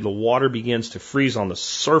eventually the water begins to freeze on the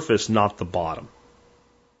surface, not the bottom.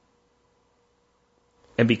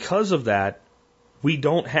 And because of that, we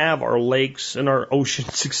don't have our lakes and our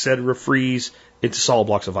oceans, etc., freeze into solid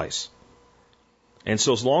blocks of ice. And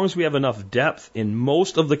so as long as we have enough depth in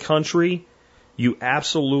most of the country, you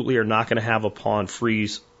absolutely are not going to have a pond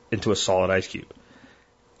freeze into a solid ice cube.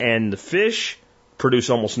 And the fish produce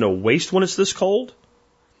almost no waste when it's this cold,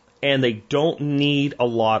 and they don't need a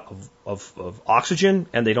lot of oxygen,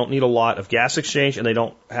 and they don't need a lot of gas exchange, and they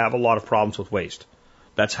don't have a lot of problems with waste.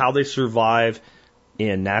 That's how they survive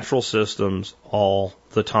in natural systems all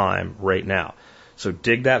the time right now. So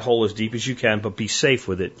dig that hole as deep as you can, but be safe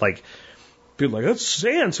with it. Like, people are like, that's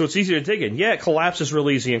sand, so it's easy to dig in. Yeah, it collapses real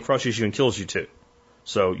easy and crushes you and kills you too.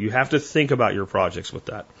 So you have to think about your projects with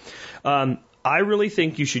that. I really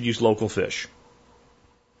think you should use local fish.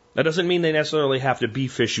 That doesn't mean they necessarily have to be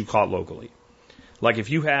fish you caught locally. Like if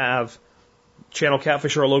you have channel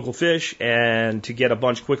catfish or a local fish, and to get a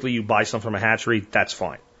bunch quickly you buy some from a hatchery, that's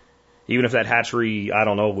fine. Even if that hatchery, I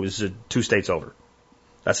don't know, was 2 states over.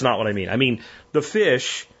 That's not what I mean. I mean, the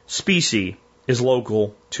fish species is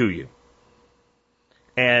local to you.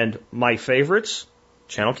 And my favorites,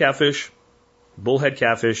 channel catfish, bullhead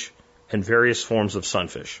catfish, and various forms of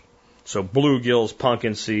sunfish. So bluegills,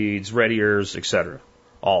 pumpkin seeds, red ears, etc.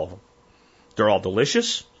 All of them. They're all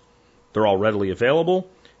delicious. They're all readily available.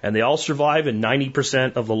 And they all survive in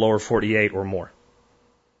 90% of the lower 48 or more.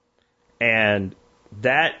 And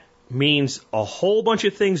that means a whole bunch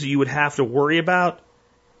of things that you would have to worry about,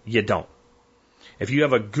 you don't. If you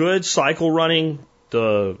have a good cycle running,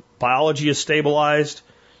 the biology is stabilized,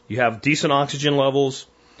 you have decent oxygen levels,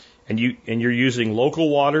 and you're using local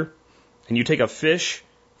water, and you take a fish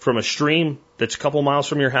from a stream that's a couple miles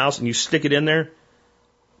from your house and you stick it in there,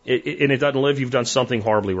 and it doesn't live, you've done something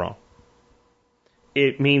horribly wrong.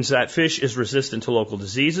 It means that fish is resistant to local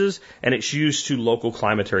diseases, and it's used to local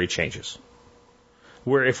climatary changes.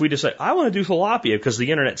 Where if we decide, I want to do tilapia because the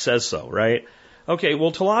internet says so, right? Okay,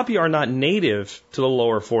 well, tilapia are not native to the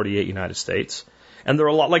lower 48 United States, and they're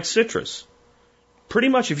a lot like citrus. Pretty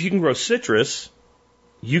much if you can grow citrus,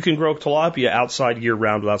 you can grow tilapia outside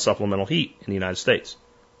year-round without supplemental heat in the United States.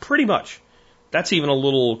 Pretty much. That's even a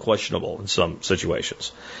little questionable in some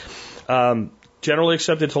situations. Generally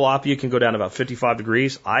accepted tilapia can go down to about 55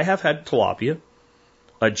 degrees. I have had tilapia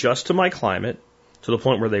adjust to my climate to the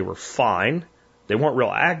point where they were fine. They weren't real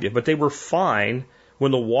active, but they were fine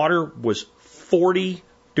when the water was 40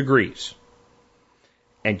 degrees.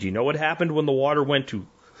 And you know what happened when the water went to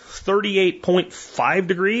 38.5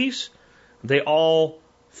 degrees? They all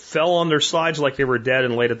fell on their sides like they were dead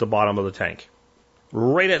and laid at the bottom of the tank.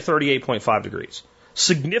 Right at 38.5 degrees.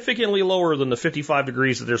 significantly lower than the 55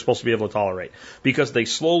 degrees that they're supposed to be able to tolerate because they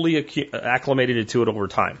slowly acclimated to it over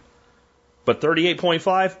time. But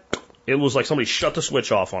 38.5, it was like somebody shut the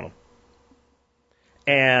switch off on them.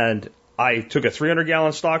 And I took a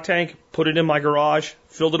 300-gallon stock tank, put it in my garage,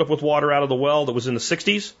 filled it up with water out of the well that was in the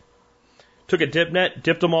 60s, took a dip net,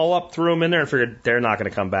 dipped them all up, threw them in there, and figured they're not going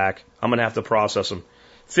to come back. I'm going to have to process them.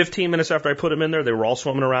 15 minutes after I put them in there, they were all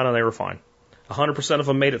swimming around and they were fine. 100% of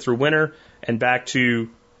them made it through winter and back to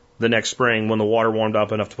the next spring when the water warmed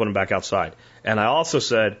up enough to put them back outside. And I also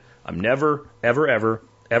said, I'm never, ever, ever,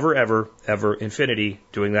 ever, ever, ever, infinity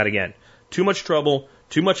doing that again. Too much trouble,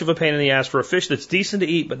 too much of a pain in the ass for a fish that's decent to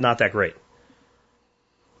eat but not that great.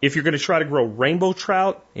 If you're going to try to grow rainbow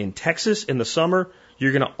trout in Texas in the summer,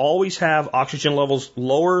 you're going to always have oxygen levels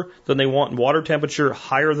lower than they want and water temperature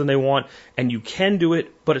higher than they want, and you can do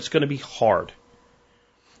it, but it's going to be hard.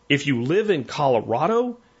 If you live in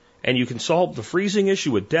Colorado and you can solve the freezing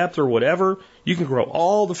issue with depth or whatever, you can grow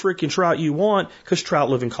all the freaking trout you want because trout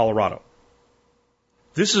live in Colorado.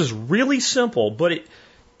 This is really simple, but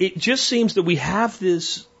it just seems that we have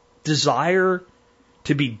this desire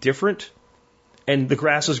to be different, and the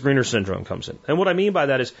grass is greener syndrome comes in. And what I mean by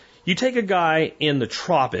that is you take a guy in the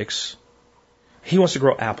tropics, he wants to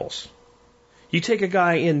grow apples. You take a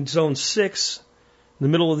guy in zone 6, in the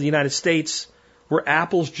middle of the United States, where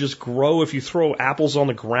apples just grow. If you throw apples on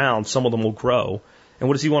the ground, some of them will grow. And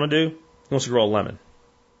what does he want to do? He wants to grow a lemon.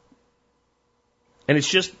 And it's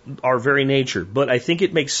just our very nature. But I think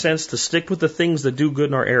it makes sense to stick with the things that do good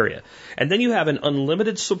in our area. And then you have an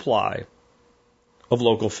unlimited supply of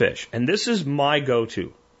local fish. And this is my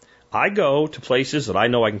go-to. I go to places that I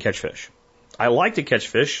know I can catch fish. I like to catch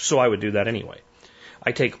fish, so I would do that anyway.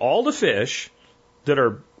 I take all the fish that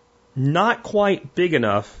are not quite big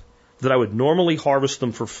enough that I would normally harvest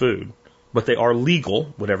them for food, but they are legal,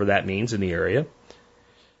 whatever that means in the area,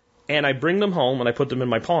 and I bring them home and I put them in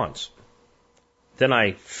my ponds. Then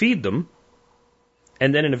I feed them,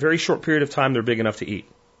 and then in a very short period of time, they're big enough to eat.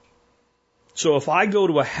 So if I go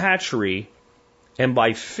to a hatchery and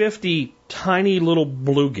buy 50 tiny little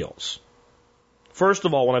bluegills, first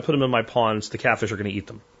of all, when I put them in my ponds, the catfish are going to eat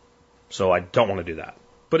them. So I don't want to do that.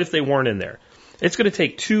 But if they weren't in there, it's going to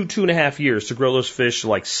take 2.5 years to grow those fish to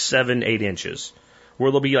like 7-8 inches,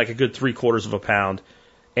 where they'll be like a good 3/4 of a pound,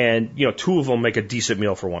 and 2 of them make a decent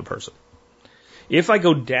meal for one person. If I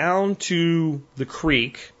go down to the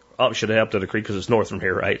creek, should I up to the creek because it's north from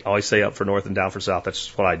here, right? I always say up for north and down for south. That's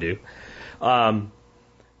just what I do.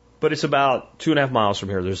 But it's about 2.5 miles from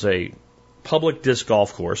here. There's a public disc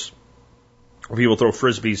golf course where people throw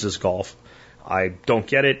frisbees as golf. I don't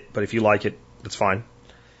get it, but if you like it, that's fine.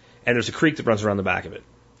 And there's a creek that runs around the back of it.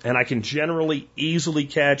 And I can generally easily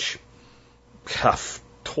catch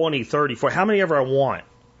 20, 30, 40, how many ever I want.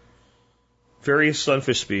 Various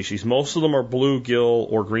sunfish species. Most of them are bluegill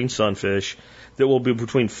or green sunfish that will be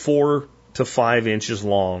between 4 to 5 inches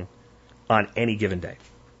long on any given day.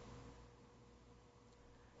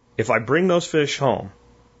 If I bring those fish home,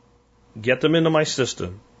 get them into my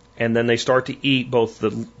system, and then they start to eat both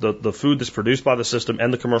the food that's produced by the system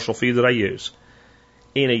and the commercial feed that I use,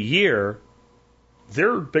 in a year,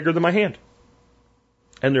 they're bigger than my hand.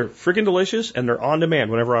 And they're freaking delicious, and they're on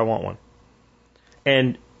demand whenever I want one.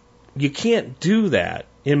 And you can't do that,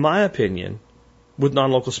 in my opinion, with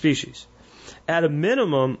non-local species. At a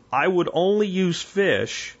minimum, I would only use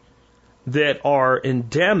fish that are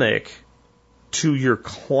endemic to your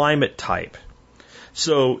climate type.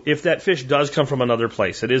 So if that fish does come from another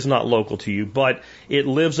place, it is not local to you, but it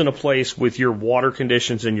lives in a place with your water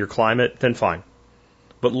conditions and your climate, then fine.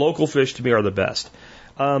 But local fish to me are the best.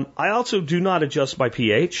 I also do not adjust my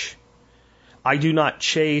pH. I do not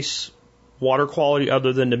chase water quality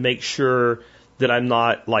other than to make sure that I'm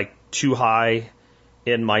not like too high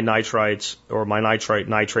in my nitrites or my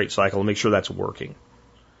nitrate cycle and make sure that's working.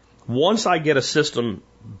 Once I get a system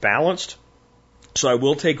balanced, so I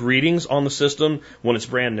will take readings on the system when it's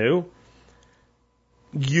brand new.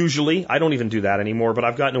 Usually, I don't even do that anymore, but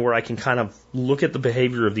I've gotten to where I can kind of look at the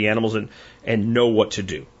behavior of the animals and know what to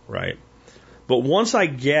do, right? But once I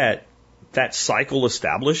get that cycle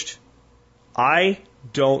established, I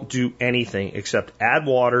don't do anything except add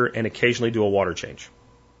water and occasionally do a water change.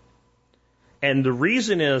 And the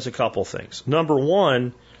reason is a couple things. Number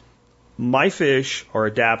one, my fish are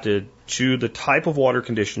adapted to the type of water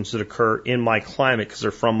conditions that occur in my climate because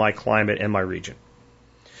they're from my climate and my region.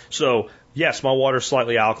 So, yes, my water's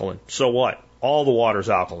slightly alkaline. So what? All the water's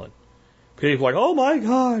alkaline. People are like, oh my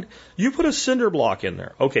God, you put a cinder block in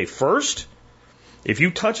there. Okay, first, if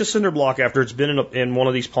you touch a cinder block after it's been in one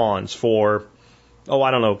of these ponds for,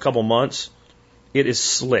 a couple months, it is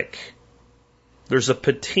slick. there's a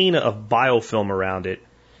patina of biofilm around it,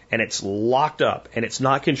 and it's locked up, and it's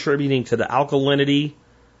not contributing to the alkalinity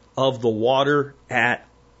of the water at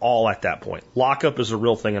all at that point. Lockup is a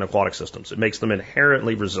real thing in aquatic systems. It makes them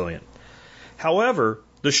inherently resilient. However,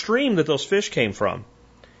 the stream that those fish came from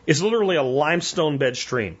is literally a limestone bed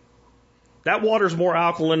stream. That water is more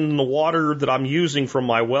alkaline than the water that I'm using from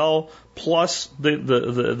my well, plus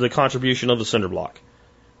the contribution of the cinder block,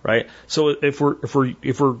 right? So if we're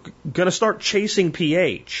going to start chasing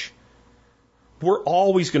pH, we're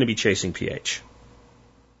always going to be chasing pH.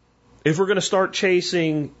 If we're going to start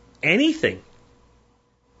chasing anything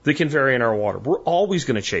that can vary in our water, we're always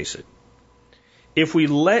going to chase it. If we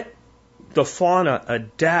let the fauna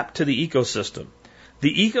adapt to the ecosystem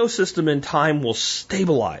in time will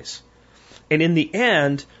stabilize. And in the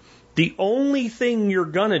end, the only thing you're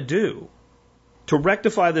going to do to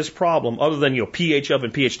rectify this problem, other than, pH up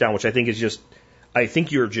and pH down, which I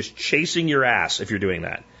think you're just chasing your ass if you're doing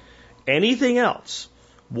that. Anything else,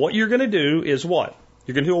 what you're going to do is what?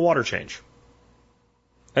 You're going to do a water change.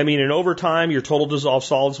 I mean, and over time, your total dissolved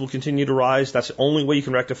solids will continue to rise. That's the only way you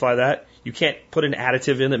can rectify that. You can't put an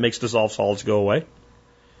additive in that makes dissolved solids go away.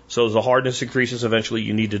 So as the hardness increases, eventually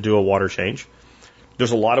you need to do a water change.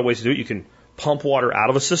 There's a lot of ways to do it. You can pump water out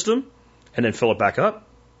of a system and then fill it back up.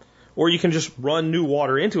 Or you can just run new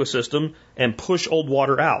water into a system and push old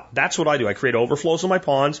water out. That's what I do. I create overflows in my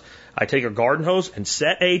ponds. I take a garden hose and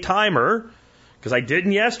set a timer, because I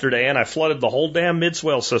didn't yesterday, and I flooded the whole damn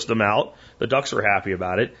mid-swale system out. The ducks are happy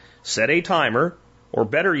about it. Set a timer, or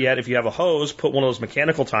better yet, if you have a hose, put one of those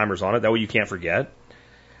mechanical timers on it. That way you can't forget.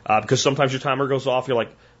 Because sometimes your timer goes off. You're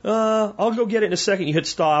like, I'll go get it in a second. You hit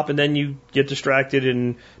stop, and then you get distracted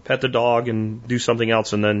and pet the dog and do something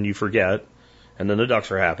else, and then you forget. And then the ducks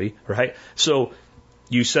are happy, right? So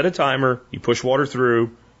you set a timer, you push water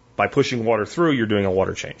through. By pushing water through, you're doing a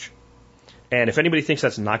water change. And if anybody thinks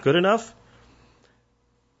that's not good enough,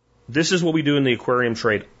 this is what we do in the aquarium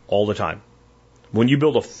trade all the time. When you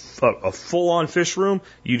build a full-on fish room,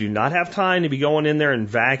 you do not have time to be going in there and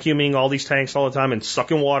vacuuming all these tanks all the time and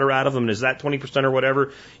sucking water out of them. And is that 20% or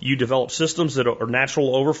whatever? You develop systems that are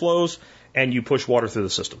natural overflows, and you push water through the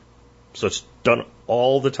system. So it's done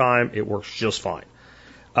all the time. It works just fine.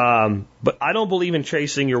 But I don't believe in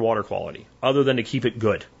chasing your water quality other than to keep it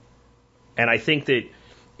good. And I think that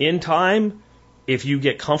in time, if you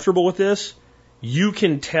get comfortable with this, you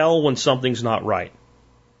can tell when something's not right.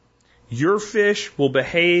 Your fish will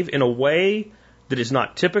behave in a way that is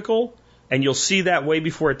not typical, and you'll see that way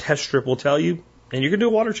before a test strip will tell you, and you're going to do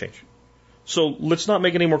a water change. So let's not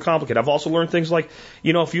make it any more complicated. I've also learned things like,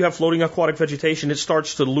 if you have floating aquatic vegetation, it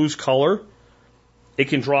starts to lose color. It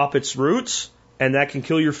can drop its roots, and that can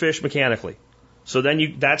kill your fish mechanically. So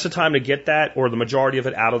then that's the time to get that, or the majority of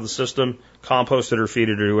it, out of the system, compost it or feed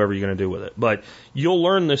it or do whatever you're going to do with it. But you'll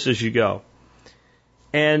learn this as you go.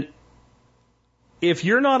 And if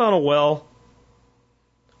you're not on a well,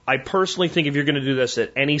 I personally think if you're going to do this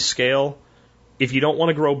at any scale, if you don't want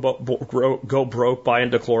to go broke buying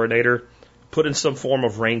dechlorinator, put in some form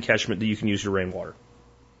of rain catchment that you can use your rainwater.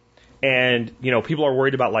 And, people are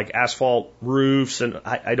worried about like asphalt roofs, and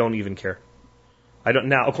I don't even care.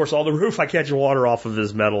 Now, of course, all the roof I catch water off of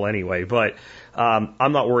is metal anyway, but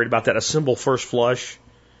I'm not worried about that. A simple first flush,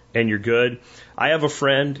 and you're good. I have a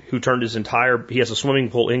friend who turned he has a swimming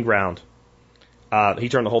pool in ground. He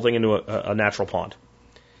turned the whole thing into a natural pond.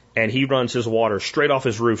 And he runs his water straight off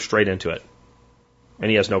his roof, straight into it.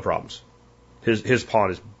 And he has no problems. His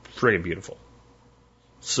pond is friggin' beautiful.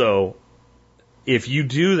 So, if you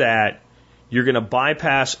do that, you're going to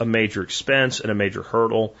bypass a major expense and a major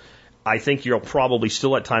hurdle. I think you'll probably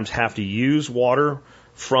still at times have to use water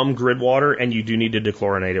from grid water, and you do need to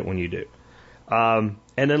dechlorinate it when you do.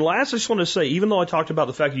 And then last, I just want to say, even though I talked about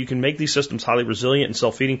the fact that you can make these systems highly resilient and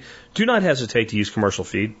self-feeding, do not hesitate to use commercial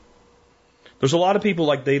feed. There's a lot of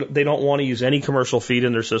people they don't want to use any commercial feed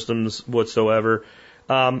in their systems whatsoever.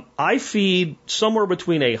 I feed somewhere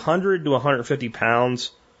between 100 to 150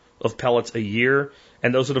 pounds of pellets a year,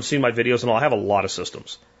 and those that have seen my videos and all, I have a lot of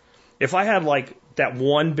systems. If I had like that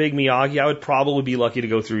one big Miyagi, I would probably be lucky to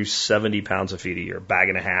go through 70 pounds of feed a year, bag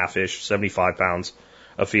and a half-ish, 75 pounds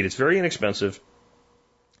of feed. It's very inexpensive.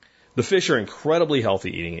 The fish are incredibly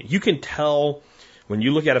healthy eating it. You can tell when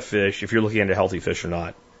you look at a fish if you're looking at a healthy fish or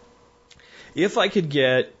not. If I could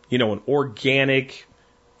get, an organic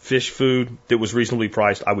fish food that was reasonably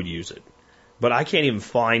priced, I would use it. But I can't even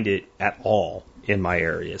find it at all in my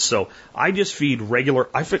area. So I just feed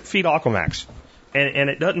I feed Aquamax. And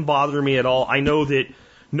it doesn't bother me at all. I know that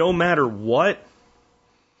no matter what,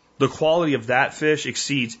 the quality of that fish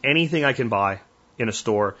exceeds anything I can buy in a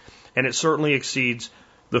store. And it certainly exceeds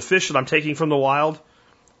the fish that I'm taking from the wild,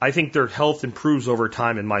 I think their health improves over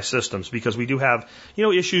time in my systems because we do have,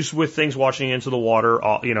 issues with things washing into the water,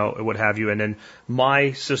 what have you. And then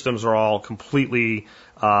my systems are all completely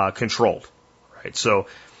controlled, right? So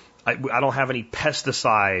I don't have any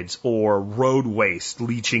pesticides or road waste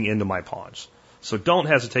leaching into my ponds. So don't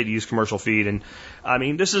hesitate to use commercial feed. And I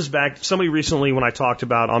mean, this is back, somebody recently when I talked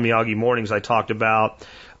about on Miyagi Mornings, I talked about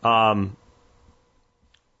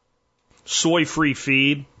soy-free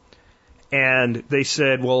feed. And they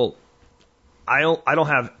said, well, I don't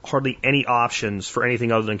have hardly any options for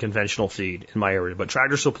anything other than conventional feed in my area. But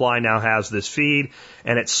Tractor Supply now has this feed,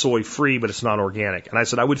 and it's soy-free, but it's not organic. And I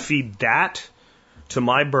said I would feed that to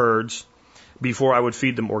my birds before I would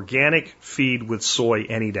feed them organic feed with soy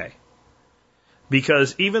any day.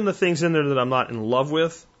 Because even the things in there that I'm not in love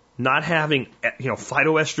with, not having,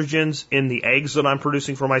 phytoestrogens in the eggs that I'm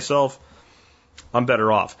producing for myself, I'm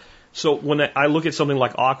better off. So when I look at something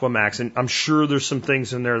like Aquamax, and I'm sure there's some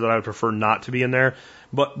things in there that I would prefer not to be in there,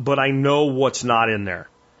 but I know what's not in there.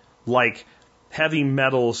 Like heavy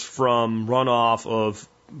metals from runoff of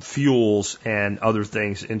fuels and other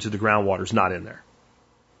things into the groundwater is not in there.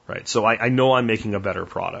 Right? So I know I'm making a better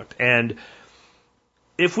product. And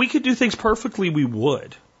if we could do things perfectly, we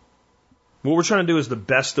would. What we're trying to do is the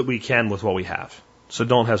best that we can with what we have. So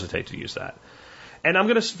don't hesitate to use that. And I'm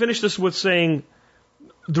going to finish this with saying,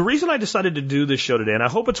 the reason I decided to do this show today, and I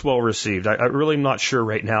hope it's well received, I really am not sure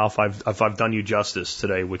right now if I've done you justice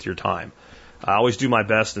today with your time. I always do my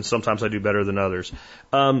best, and sometimes I do better than others.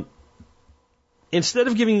 Instead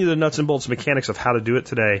of giving you the nuts and bolts mechanics of how to do it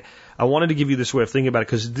today, I wanted to give you this way of thinking about it,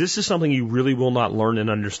 because this is something you really will not learn and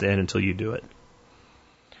understand until you do it.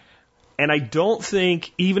 And I don't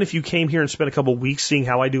think, even if you came here and spent a couple of weeks seeing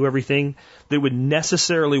how I do everything, that would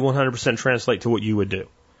necessarily 100% translate to what you would do.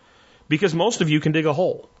 Because most of you can dig a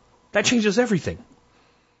hole. That changes everything.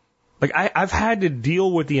 Like I've had to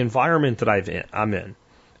deal with the environment that I'm in.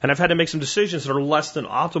 And I've had to make some decisions that are less than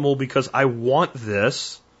optimal because I want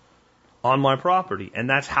this on my property. And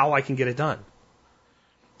that's how I can get it done.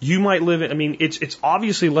 You might live in, it's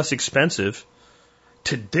obviously less expensive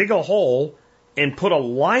to dig a hole and put a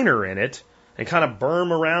liner in it and kind of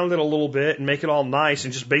berm around it a little bit and make it all nice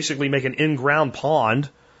and just basically make an in-ground pond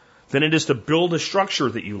than it is to build a structure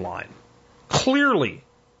that you line. Clearly,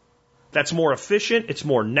 that's more efficient, it's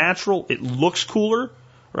more natural, it looks cooler,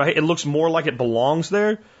 right? It looks more like it belongs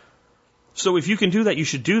there. So if you can do that, you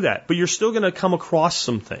should do that. But you're still going to come across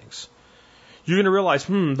some things. You're going to realize,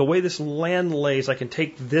 the way this land lays, I can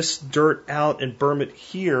take this dirt out and berm it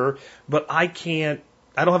here, but I don't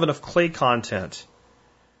have enough clay content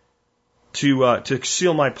to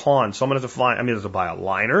seal my pond. So I'm going to have to buy a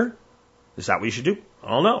liner. Is that what you should do? I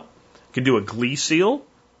don't know. You can do a glee seal,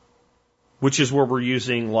 which is where we're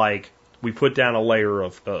using, we put down a layer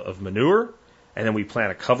of manure, and then we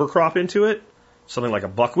plant a cover crop into it, something like a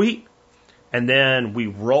buckwheat, and then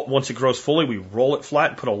once it grows fully, we roll it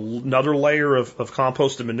flat, put another layer of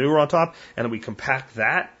compost and manure on top, and then we compact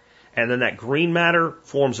that, and then that green matter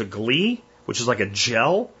forms a glee, which is like a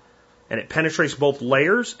gel, and it penetrates both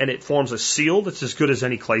layers, and it forms a seal that's as good as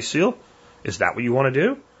any clay seal. Is that what you want to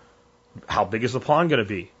do? How big is the pond going to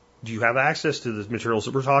be? Do you have access to the materials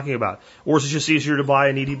that we're talking about? Or is it just easier to buy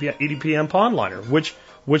an EDPM pond liner? Which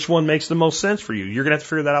one makes the most sense for you? You're going to have to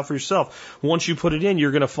figure that out for yourself. Once you put it in,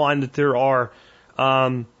 you're going to find that there are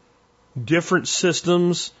different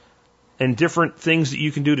systems and different things that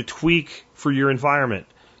you can do to tweak for your environment.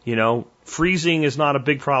 Freezing is not a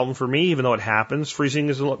big problem for me, even though it happens. Freezing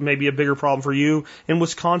is maybe a bigger problem for you in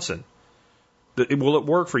Wisconsin. Will it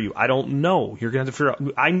work for you? I don't know. You're going to have to figure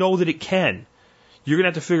out. I know that it can. You're going to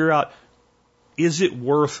have to figure out, is it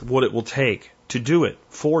worth what it will take to do it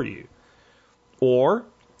for you? Or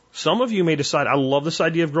some of you may decide, I love this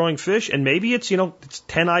idea of growing fish, and maybe it's 10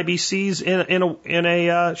 IBCs in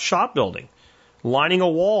a shop building, lining a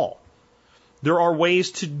wall. There are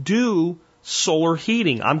ways to do solar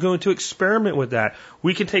heating. I'm going to experiment with that.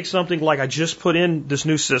 We can take something like I just put in this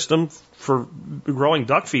new system for growing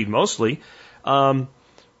duck feed mostly.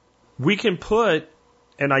 We can put,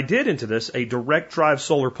 and I did into this, a direct drive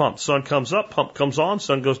solar pump. Sun comes up, pump comes on,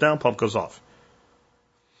 sun goes down, pump goes off.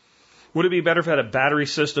 Would it be better if it had a battery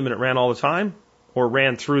system and it ran all the time? Or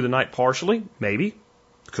ran through the night partially? Maybe.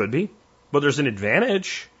 Could be. But there's an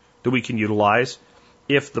advantage that we can utilize.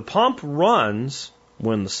 If the pump runs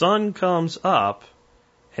when the sun comes up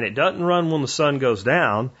and it doesn't run when the sun goes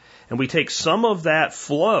down, and we take some of that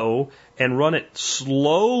flow and run it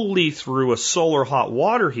slowly through a solar hot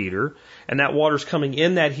water heater, and that water's coming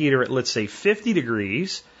in that heater at, let's say, 50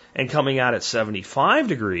 degrees and coming out at 75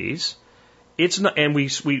 degrees, it's not, and we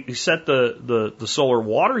set the solar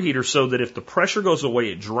water heater so that if the pressure goes away,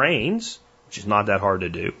 it drains, which is not that hard to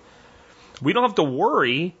do. We don't have to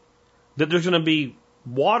worry that there's going to be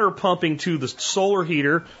water pumping to the solar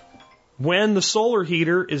heater when the solar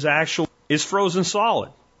heater is frozen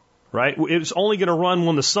solid, right? It's only going to run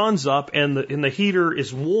when the sun's up and the heater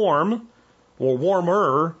is warm or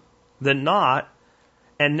warmer than not.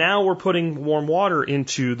 And now we're putting warm water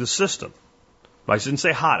into the system. I didn't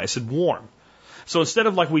say hot, I said warm. So instead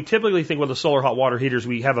of like we typically think with the solar hot water heaters,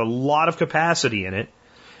 we have a lot of capacity in it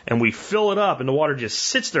and we fill it up and the water just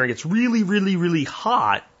sits there and gets really, really, really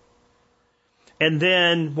hot. And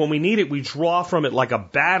then when we need it, we draw from it like a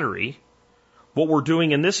battery. What we're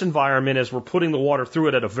doing in this environment is we're putting the water through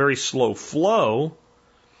it at a very slow flow.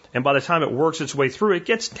 And by the time it works its way through, it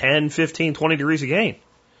gets 10, 15, 20 degrees again.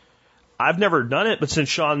 I've never done it, but since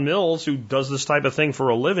Sean Mills, who does this type of thing for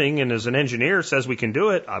a living and is an engineer, says we can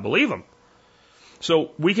do it, I believe him.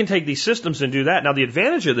 So we can take these systems and do that. Now, the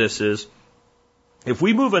advantage of this is if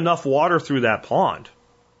we move enough water through that pond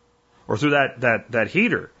or through that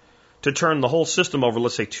heater to turn the whole system over,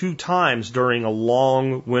 let's say 2 times during a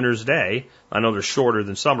long winter's day, I know they're shorter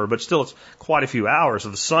than summer, but still it's quite a few hours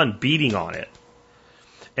of the sun beating on it.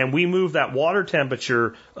 And we move that water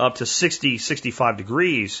temperature up to 60, 65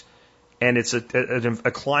 degrees, and it's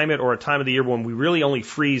a climate or a time of the year when we really only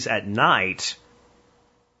freeze at night,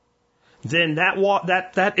 then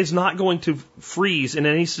that is not going to freeze in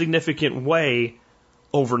any significant way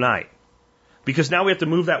overnight. Because now we have to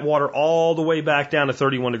move that water all the way back down to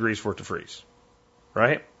 31 degrees for it to freeze.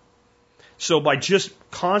 Right? So by just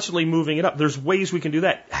constantly moving it up, there's ways we can do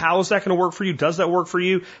that. How is that going to work for you? Does that work for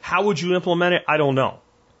you? How would you implement it? I don't know.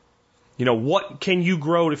 You know, what can you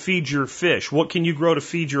grow to feed your fish? What can you grow to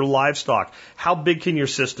feed your livestock? How big can your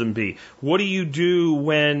system be? What do you do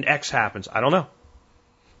when X happens? I don't know.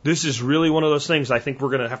 This is really one of those things I think we're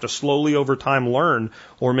going to have to slowly over time learn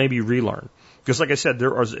or maybe relearn. Because like I said,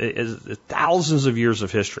 there are thousands of years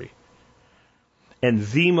of history. And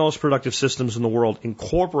the most productive systems in the world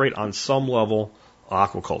incorporate on some level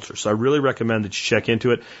aquaculture. So I really recommend that you check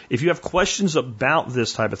into it. If you have questions about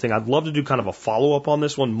this type of thing, I'd love to do kind of a follow-up on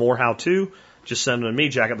this one, more how-to. Just send them to me,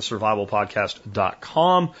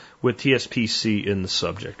 jack@thesurvivalpodcast.com with TSPC in the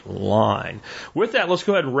subject line. With that, let's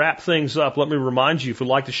go ahead and wrap things up. Let me remind you, if you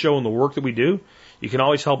like the show and the work that we do, you can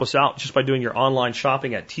always help us out just by doing your online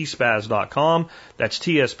shopping at tspaz.com. That's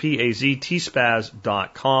T-S-P-A-Z,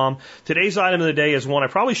 tspaz.com. Today's item of the day is one I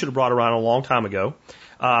probably should have brought around a long time ago.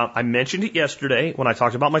 I mentioned it yesterday when I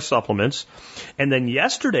talked about my supplements. And then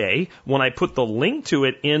yesterday, when I put the link to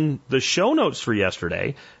it in the show notes for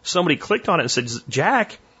yesterday, somebody clicked on it and said,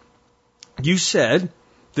 Jack, you said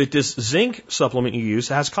that this zinc supplement you use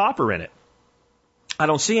has copper in it. I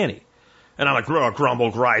don't see any. And I'm like,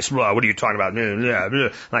 grumble, grice, what are you talking about?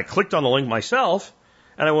 And I clicked on the link myself,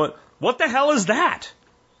 and I went, what the hell is that?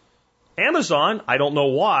 Amazon, I don't know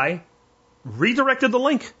why, redirected the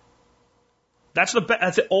link. That's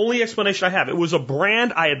the only explanation I have. It was a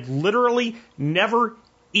brand I had literally never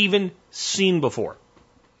even seen before.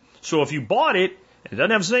 So if you bought it, and it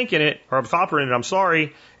doesn't have zinc in it, or copper in it, I'm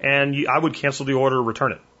sorry, and I would cancel the order or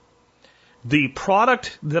return it. The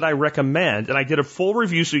product that I recommend, and I did a full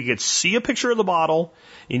review so you could see a picture of the bottle,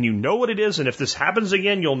 and you know what it is, and if this happens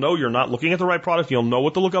again, you'll know you're not looking at the right product, you'll know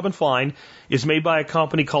what to look up and find, is made by a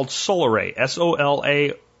company called Solaray,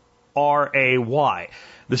 Solaray.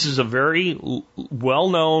 This is a very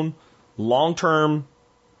well-known, long-term,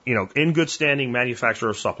 in good standing manufacturer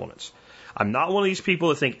of supplements. I'm not one of these people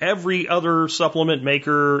that think every other supplement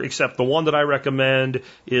maker except the one that I recommend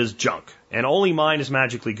is junk, and only mine is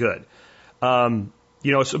magically good.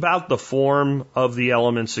 It's about the form of the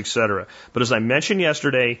elements, etc. But as I mentioned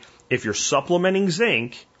yesterday, if you're supplementing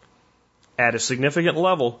zinc at a significant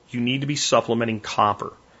level, you need to be supplementing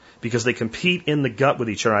copper because they compete in the gut with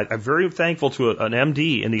each other. I'm very thankful to an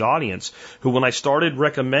MD in the audience who, when I started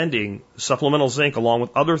recommending supplemental zinc along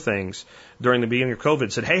with other things during the beginning of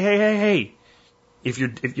COVID, said, hey, if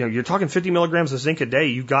you're talking 50 milligrams of zinc a day,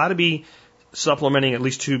 you got to be supplementing at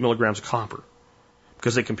least 2 milligrams of copper.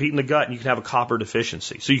 Because they compete in the gut and you can have a copper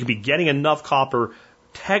deficiency. So you can be getting enough copper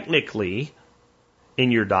technically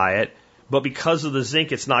in your diet, but because of the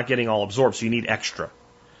zinc, it's not getting all absorbed, so you need extra.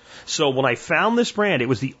 So when I found this brand, it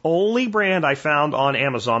was the only brand I found on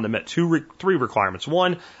Amazon that met three requirements.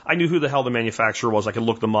 One, I knew who the hell the manufacturer was. I could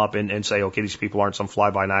look them up and say, okay, these people aren't some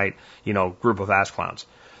fly-by-night, group of ass clowns.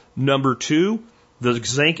 Number two, the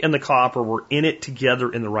zinc and the copper were in it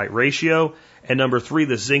together in the right ratio. And number three,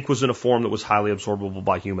 the zinc was in a form that was highly absorbable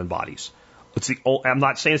by human bodies. I'm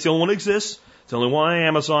not saying it's the only one that exists. It's the only one on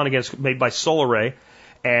Amazon, again, it's made by Solaray.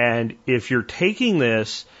 And if you're taking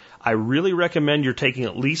this, I really recommend you're taking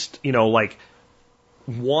at least, like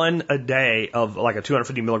one a day of like a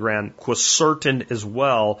 250 milligram quercetin as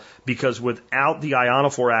well, because without the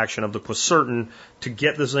ionophore action of the quercetin to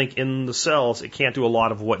get the zinc in the cells, it can't do a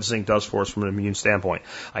lot of what zinc does for us from an immune standpoint.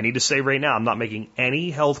 I need to say right now, I'm not making any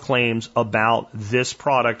health claims about this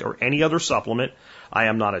product or any other supplement. I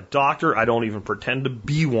am not a doctor. I don't even pretend to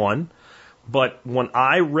be one. But when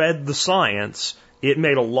I read the science, it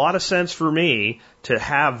made a lot of sense for me to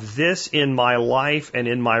have this in my life and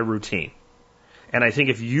in my routine. And I think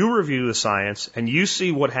if you review the science and you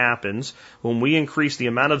see what happens when we increase the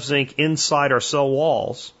amount of zinc inside our cell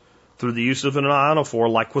walls through the use of an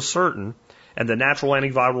ionophore like quercetin and the natural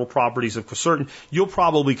antiviral properties of quercetin, you'll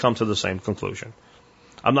probably come to the same conclusion.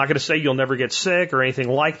 I'm not going to say you'll never get sick or anything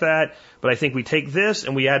like that, but I think we take this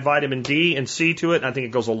and we add vitamin D and C to it, and I think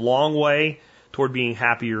it goes a long way toward being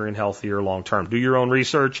happier and healthier long term. Do your own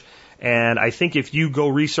research, and I think if you go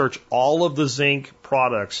research all of the zinc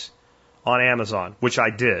products on Amazon, which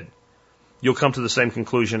I did, you'll come to the same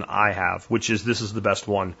conclusion I have, which is this is the best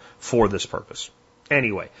one for this purpose.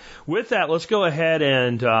 Anyway, with that, let's go ahead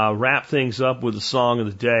and wrap things up with the song of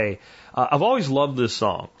the day. I've always loved this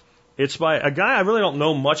song. It's by a guy, I really don't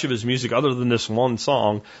know much of his music other than this one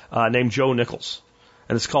song, named Joe Nichols,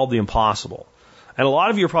 and it's called The Impossible. And a lot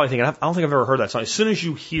of you are probably thinking, I don't think I've ever heard that song. As soon as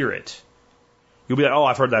you hear it, you'll be like, oh,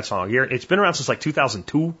 I've heard that song. It's been around since like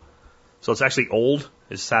 2002. So it's actually old,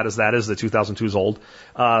 as sad as that is, that 2002 is old.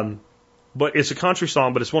 But it's a country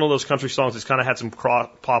song, but it's one of those country songs that's kind of had some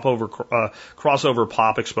crossover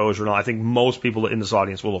pop exposure. And I think most people in this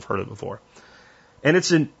audience will have heard it before. And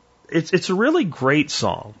it's a really great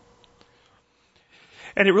song.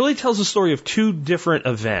 And it really tells the story of two different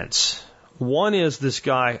events. One is this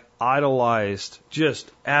guy idolized,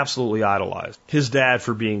 just absolutely idolized, his dad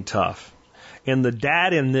for being tough. And the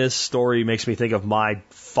dad in this story makes me think of my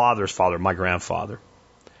father's father, my grandfather.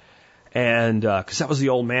 And because that was the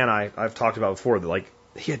old man I've talked about before, that like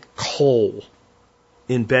he had coal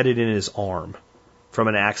embedded in his arm from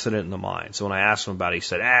an accident in the mine. So when I asked him about it, he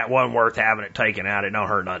said, it wasn't worth having it taken out. It don't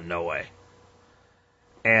hurt nothing, no way.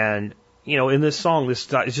 And, in this song, this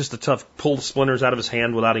guy is just a tough, pull the splinters out of his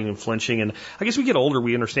hand without even flinching. And I guess we get older,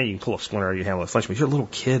 we understand you can pull a splinter out of your hand without flinching. But you're a little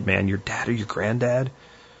kid, man, your dad or your granddad,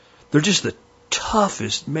 they're just the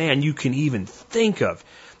toughest man you can even think of.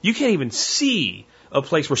 You can't even see a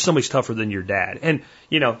place where somebody's tougher than your dad. And,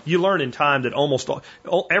 you learn in time that almost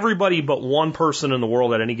everybody but one person in the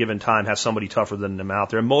world at any given time has somebody tougher than them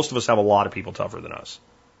out there. And most of us have a lot of people tougher than us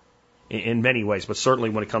in many ways, but certainly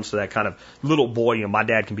when it comes to that kind of little boy, my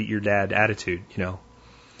dad can beat your dad attitude,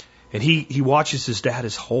 And he watches his dad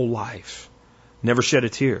his whole life, never shed a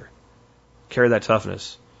tear, carry that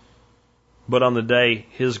toughness. But on the day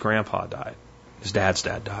his grandpa died, his dad's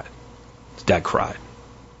dad died, his dad cried.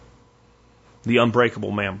 The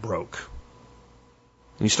unbreakable man broke.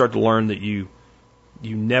 And you start to learn that you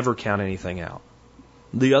never count anything out.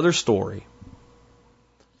 The other story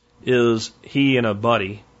is he and a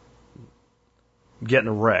buddy getting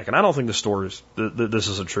a wreck. And I don't think this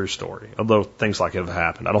is a true story, although things like it have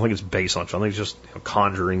happened. I don't think it's based on it. I think it's just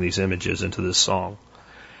conjuring these images into this song.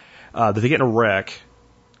 That they get in a wreck,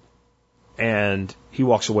 and he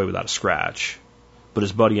walks away without a scratch. But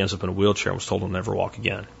his buddy ends up in a wheelchair and was told he'll never walk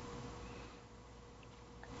again.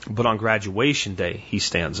 But on graduation day, he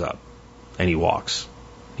stands up and he walks.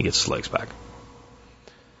 He gets his legs back.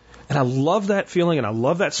 And I love that feeling, and I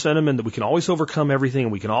love that sentiment that we can always overcome everything,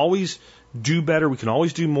 and we can always do better, we can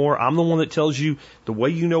always do more. I'm the one that tells you the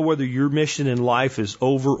way you know whether your mission in life is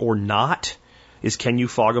over or not is, can you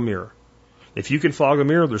fog a mirror? If you can fog a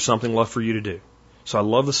mirror, there's something left for you to do. So I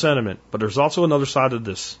love the sentiment, but there's also another side of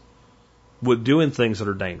this with doing things that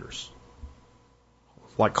are dangerous,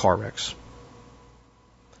 like car wrecks.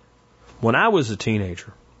 When I was a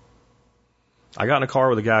teenager, I got in a car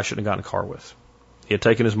with a guy I shouldn't have gotten in a car with. He had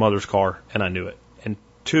taken his mother's car, and I knew it. And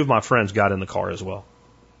two of my friends got in the car as well.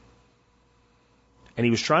 And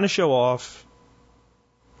he was trying to show off,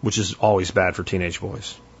 which is always bad for teenage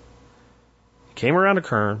boys. He came around a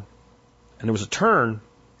turn, and there was a turn,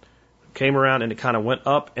 came around, and it kind of went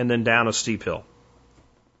up and then down a steep hill.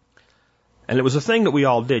 And it was a thing that we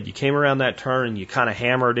all did. You came around that turn, and you kind of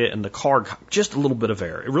hammered it, and the car got just a little bit of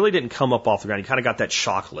air. It really didn't come up off the ground. You kind of got that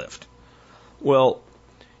shock lift. Well,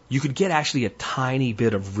 you could get actually a tiny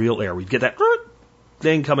bit of real air. We'd get that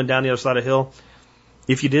thing coming down the other side of the hill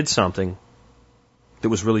if you did something that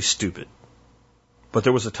was really stupid. But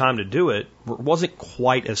there was a time to do it where it wasn't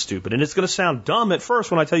quite as stupid. And it's going to sound dumb at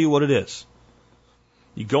first when I tell you what it is.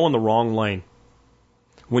 You go in the wrong lane.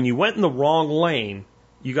 When you went in the wrong lane,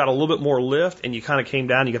 you got a little bit more lift, and you kind of came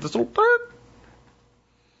down, you got this little burp.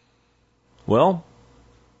 Well,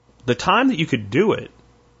 the time that you could do it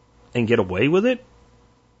and get away with it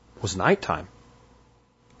was nighttime.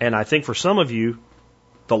 And I think for some of you,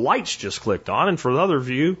 the lights just clicked on, and for the other of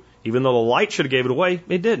you, even though the light should have gave it away,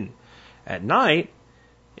 it didn't. At night,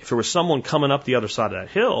 if there was someone coming up the other side of that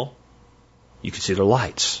hill, you could see their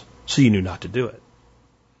lights, so you knew not to do it.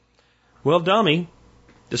 Well, dummy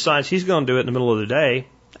decides he's going to do it in the middle of the day.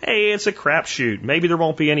 Hey, it's a crapshoot. Maybe there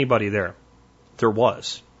won't be anybody there. There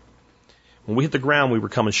was. When we hit the ground, we were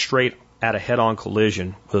coming straight at a head-on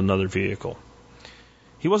collision with another vehicle.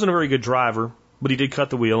 He wasn't a very good driver, but he did cut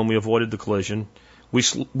the wheel, and we avoided the collision. We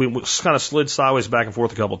kind of slid sideways back and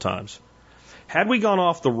forth a couple times. Had we gone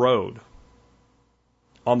off the road,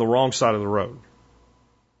 on the wrong side of the road,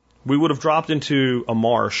 we would have dropped into a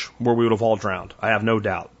marsh where we would have all drowned. I have no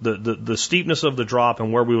doubt. The steepness of the drop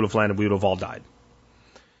and where we would have landed, we would have all died.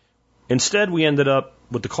 Instead, we ended up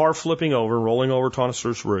with the car flipping over, rolling over to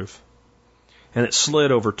Tonister's roof, and it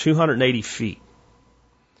slid over 280 feet.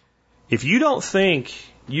 If you don't think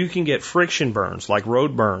you can get friction burns, like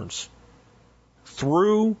road burns,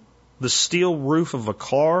 through the steel roof of a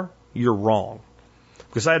car, you're wrong.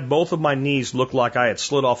 Because I had both of my knees look like I had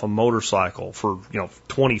slid off a motorcycle for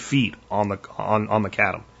 20 feet on the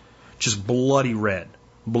macadam, just bloody red,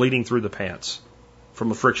 bleeding through the pants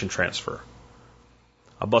from a friction transfer.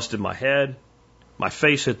 I busted my head, my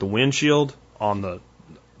face hit the windshield on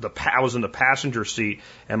I was in the passenger seat,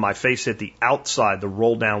 and my face hit the outside, the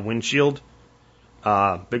roll down windshield.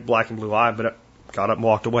 Big black and blue eye, but I got up and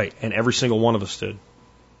walked away, and every single one of us did.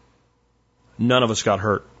 None of us got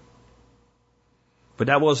hurt. But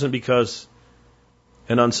that wasn't because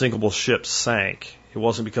an unsinkable ship sank. It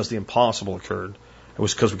wasn't because the impossible occurred. It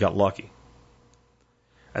was because we got lucky.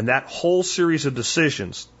 And that whole series of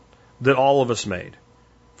decisions that all of us made,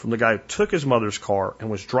 from the guy who took his mother's car and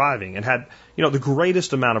was driving and had, the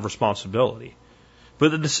greatest amount of responsibility. But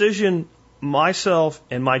the decision myself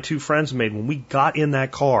and my two friends made when we got in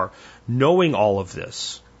that car, knowing all of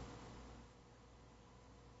this,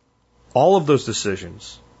 all of those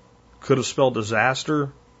decisions could have spelled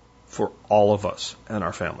disaster for all of us and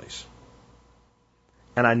our families.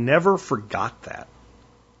 And I never forgot that.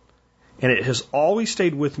 And it has always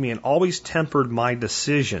stayed with me and always tempered my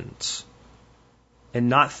decisions, and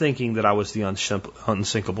not thinking that I was the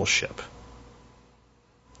unsinkable ship.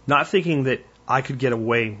 Not thinking that I could get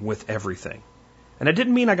away with everything. And it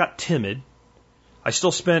didn't mean I got timid. I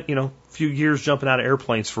still spent, a few years jumping out of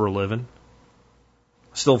airplanes for a living.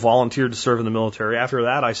 Still volunteered to serve in the military. After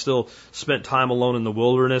that, I still spent time alone in the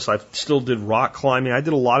wilderness. I still did rock climbing. I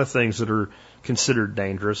did a lot of things that are considered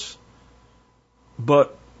dangerous.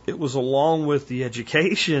 But it was along with the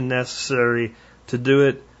education necessary to do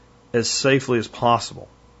it as safely as possible.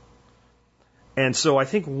 And so I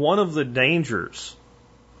think one of the dangers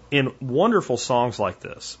in wonderful songs like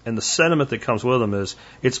this, and the sentiment that comes with them, is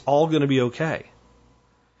it's all going to be okay.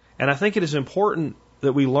 And I think it is important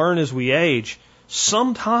that we learn as we age,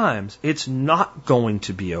 sometimes it's not going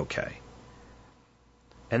to be okay.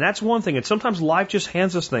 And that's one thing. And sometimes life just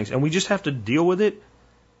hands us things, and we just have to deal with it.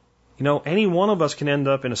 Any one of us can end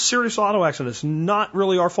up in a serious auto accident that's not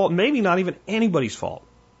really our fault, maybe not even anybody's fault.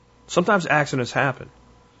 Sometimes accidents happen.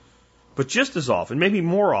 But just as often, maybe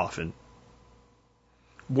more often,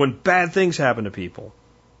 when bad things happen to people,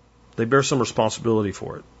 they bear some responsibility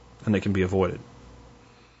for it, and they can be avoided.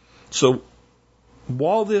 So,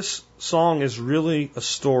 while this song is really a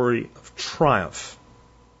story of triumph,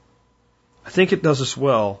 I think it does us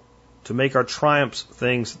well to make our triumphs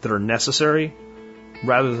things that are necessary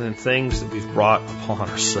rather than things that we've brought upon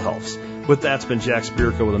ourselves. With that, it's been Jack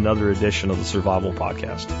Spirko with another edition of the Survival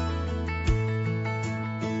Podcast.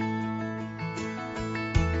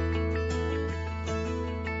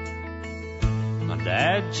 My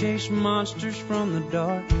dad chased monsters from the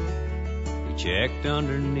dark. He checked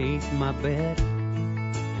underneath my bed,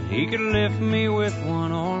 and he could lift me with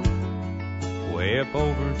one arm way up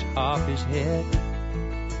over top his head.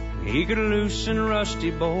 He could loosen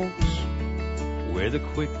rusty bolts with a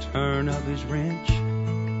quick turn of his wrench.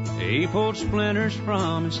 He pulled splinters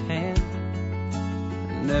from his hand,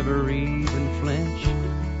 never even flinch.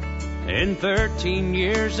 In 13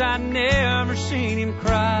 years I'd never seen him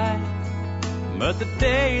cry, but the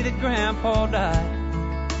day that Grandpa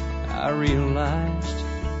died, I realized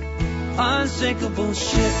unsinkable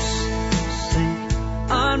ships sink,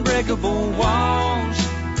 unbreakable walls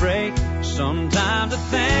break. Sometimes the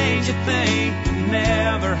things you think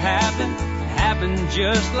never happen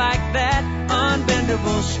just like that.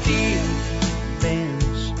 Unbendable steel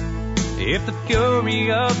bends if the fury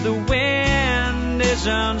of the wind is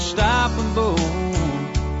unstoppable.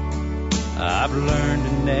 I've learned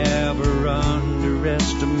to never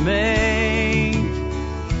underestimate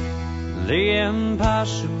the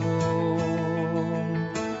impossible.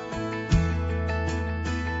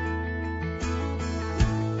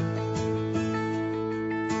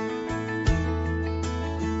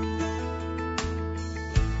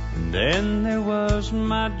 And then there was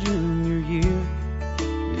my junior year.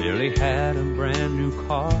 Billy had a brand new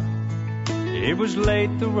car. It was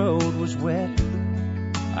late, the road was wet.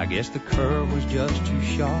 I guess the curve was just too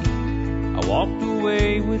sharp. I walked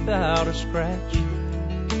away without a scratch.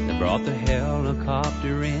 They brought the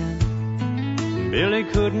helicopter in. Billy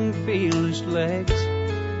couldn't feel his legs.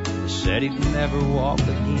 They said he'd never walk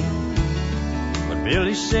again. But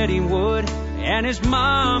Billy said he would, and his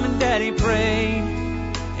mom and daddy prayed.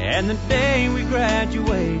 And the day we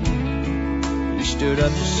graduated, he stood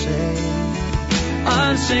up to say,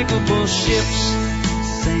 unsinkable ships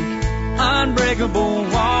sink, unbreakable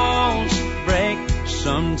walls break.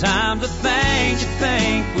 Sometimes the things you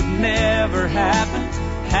think would never happen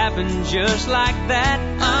just like that.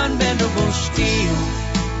 Unbendable steel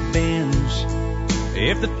bends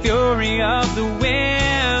if the fury of the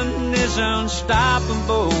wind is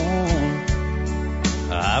unstoppable.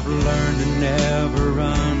 I've learned to never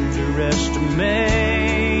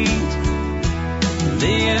underestimate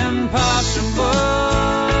the impossible.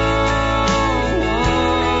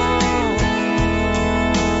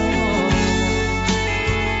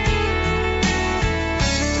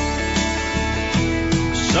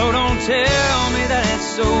 So don't tell me that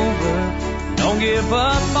it's over. Don't give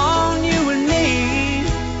up on you and me,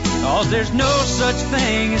 'cause there's no such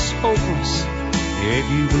thing as hopeless if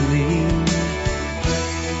you believe.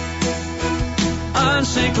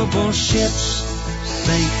 Unsinkable ships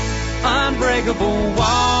sink, unbreakable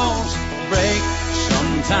walls break.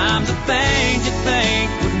 Sometimes the things you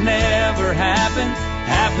think would never happen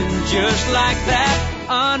just like that.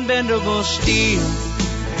 Unbendable steel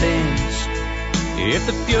bends if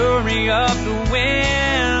the fury of the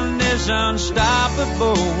wind is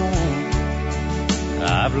unstoppable.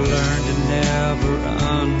 I've learned to never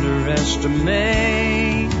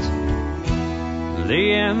underestimate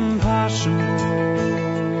the impossible.